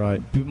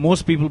 Right.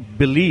 Most people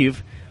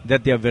believe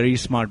that they are very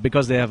smart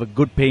because they have a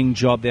good paying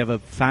job, they have a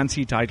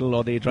fancy title,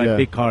 or they drive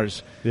big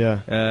cars.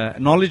 Yeah.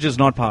 Knowledge is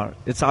not power.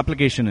 Its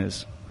application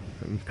is.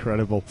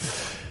 Incredible.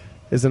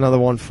 Here's another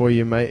one for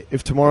you, mate.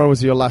 If tomorrow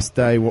was your last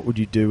day, what would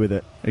you do with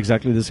it?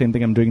 Exactly the same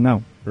thing I'm doing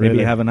now. Really?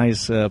 Maybe have a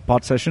nice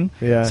pot session.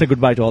 Yeah. Say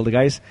goodbye to all the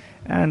guys.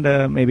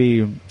 And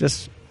maybe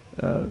just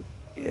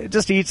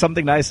eat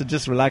something nice and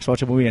just relax,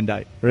 watch a movie and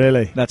die.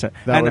 Really? That's it.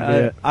 That would be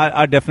it.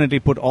 I definitely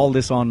put all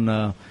this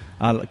on.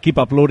 I'll keep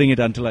uploading it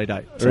until I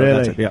die. So really?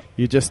 That's it,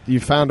 yeah. You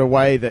found a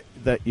way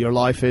that your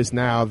life is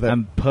now that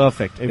I'm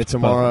perfect. If it's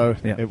tomorrow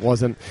perfect. It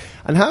wasn't.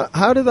 And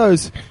how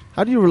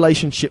do your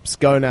relationships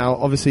go now?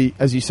 Obviously,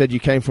 as you said, you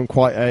came from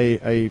quite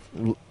a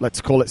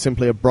let's call it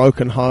simply a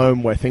broken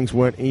home where things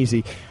weren't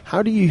easy.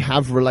 How do you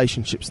have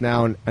relationships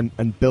now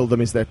and build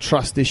them? Is there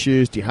trust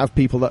issues? Do you have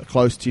people that are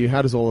close to you?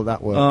 How does all of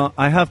that work?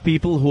 I have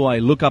people who I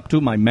look up to,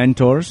 my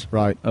mentors.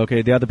 Right.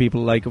 Okay, the other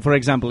people, like, for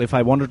example, if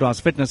I wanted to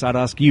ask fitness, I'd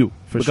ask you.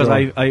 Because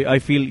I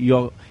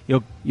feel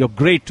you're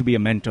great to be a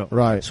mentor.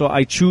 Right. So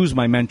I choose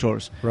my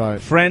mentors.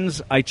 Right.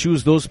 Friends, I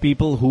choose those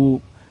people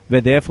who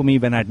were there for me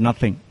when I had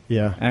nothing.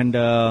 Yeah. And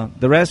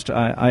the rest,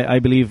 I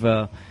believe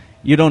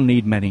you don't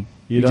need many.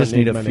 You just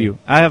need a few.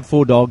 I have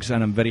 4 dogs,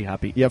 and I'm very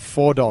happy. You have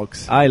 4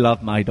 dogs? I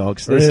love my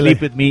dogs. They sleep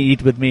with me,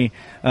 eat with me.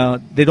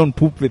 They don't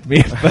poop with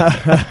me.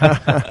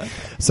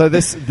 So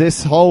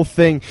this whole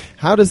thing,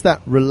 how does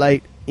that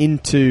relate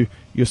into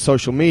your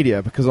social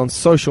media? Because on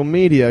social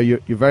media, you're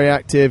very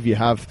active. You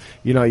have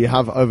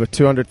over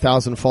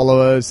 200,000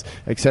 followers,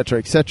 etc.,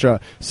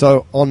 etc.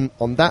 So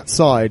on that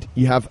side,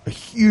 you have a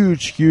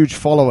huge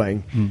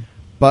following.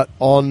 But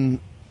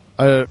on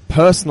a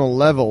personal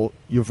level,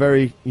 you're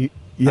very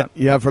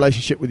you have a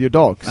relationship with your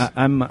dogs.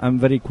 I'm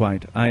very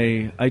quiet.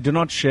 I do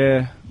not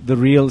share the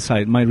real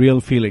side, my real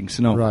feelings.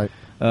 No. Right.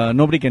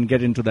 Nobody can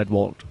get into that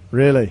vault.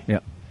 Really? Yeah.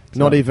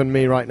 Not even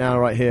me right now,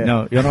 right here.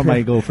 No, you're not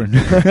my girlfriend.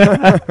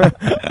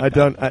 I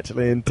don't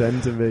actually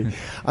intend to be.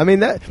 I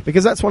mean,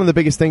 because that's one of the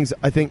biggest things.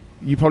 I think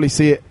you probably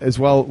see it as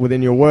well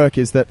within your work,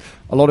 is that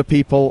a lot of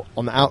people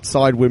on the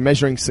outside, we're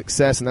measuring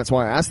success, and that's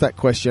why I asked that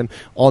question,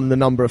 on the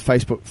number of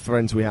Facebook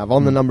friends we have,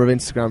 on the number of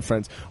Instagram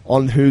friends,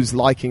 on who's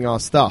liking our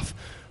stuff.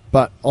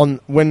 But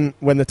when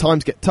the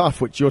times get tough,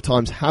 which your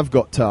times have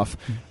got tough,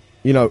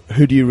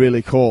 who do you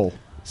really call?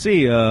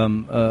 See,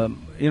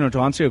 to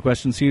answer your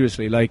question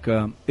seriously, like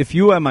if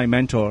you are my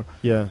mentor,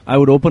 Yeah. I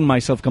would open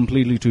myself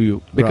completely to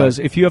you, because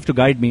if you have to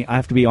guide me, I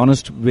have to be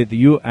honest with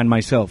you and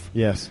myself.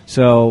 Yes.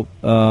 So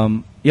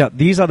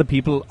these are the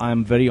people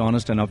I'm very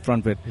honest and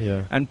upfront with.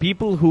 Yeah. And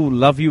people who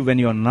love you when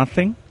you're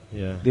nothing,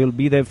 Yeah. they'll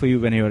be there for you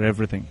when you're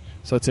everything.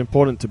 So it's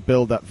important to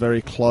build that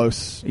very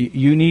close.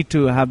 You need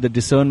to have the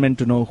discernment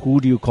to know who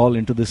do you call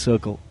into this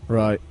circle.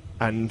 Right.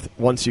 And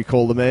once you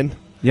call them in,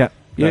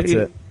 That's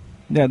it.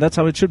 Yeah, that's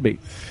how it should be.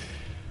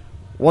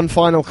 One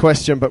final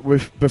question, but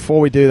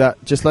before we do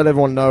that, just let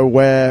everyone know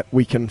where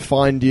we can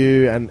find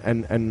you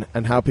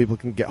and how people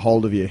can get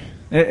hold of you.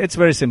 It's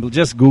very simple.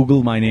 Just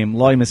Google my name,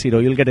 Loy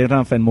Machedo. You'll get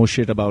enough and more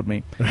shit about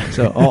me.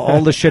 So all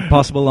the shit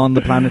possible on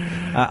the planet.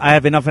 I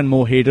have enough and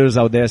more haters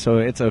out there, so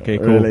it's okay.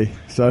 Cool. Really?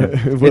 So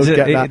we'll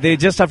get that. They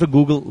just have to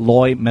Google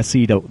Loy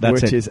Machedo.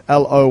 That's which it. is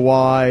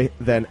Loy,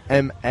 then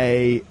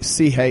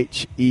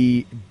Machedo.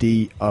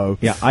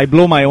 Yeah, I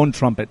blow my own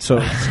trumpet, so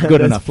it's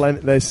good enough.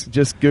 There's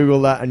just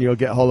Google that and you'll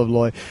get hold of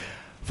Loy.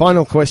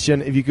 Final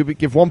question: if you could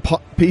give one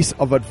piece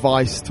of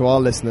advice to our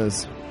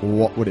listeners,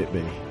 what would it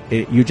be?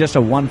 You just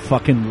have one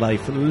fucking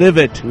life. Live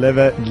it. Live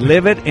it.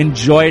 Live it.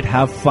 Enjoy it.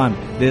 Have fun.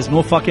 There's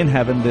no fucking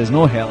heaven. There's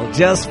no hell.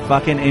 Just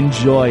fucking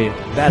enjoy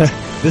it.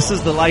 This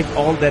is the life,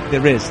 all that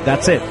there is.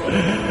 That's it.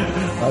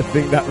 I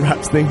think that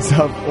wraps things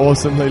up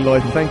awesomely,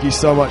 Lloyd. Thank you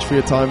so much for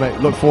your time,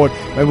 mate. Look forward.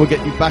 Maybe we'll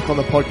get you back on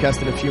the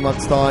podcast in a few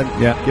months' time.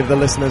 Yeah. Give the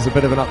listeners a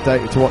bit of an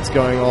update to what's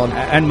going on.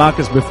 And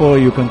Marcus, before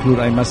you conclude,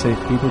 I must say,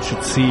 people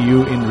should see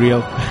you in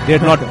real.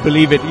 They'd not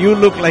believe it. You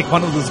look like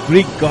one of those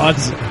Greek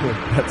gods.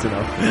 That's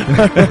enough.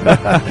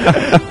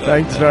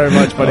 Thanks very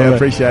much, buddy. Right. I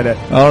appreciate it.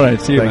 All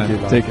right. See you, Thank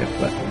man. you, Take care.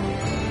 Bye.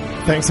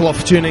 Thanks a lot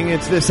for tuning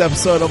into this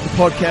episode of the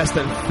podcast,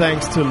 and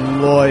thanks to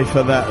Loy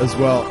for that as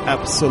well.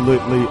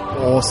 Absolutely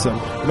awesome.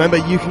 Remember,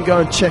 you can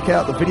go and check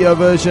out the video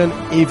version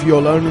if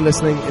you're only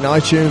listening in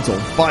iTunes, or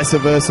vice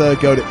versa.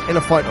 Go to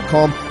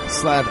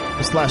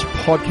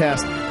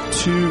InnerFight.com/podcast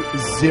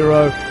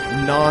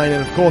 209.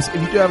 And of course,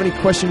 if you do have any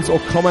questions or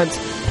comments,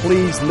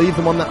 please leave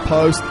them on that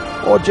post,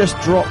 or just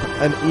drop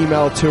an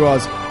email to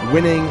us,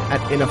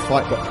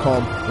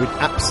 winning@innerfight.com. We'd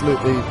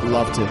absolutely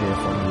love to hear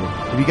from you.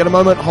 If you get a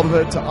moment, hop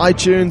over to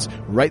iTunes,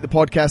 rate the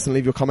podcast, and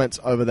leave your comments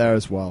over there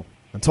as well.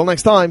 Until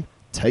next time,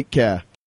 take care.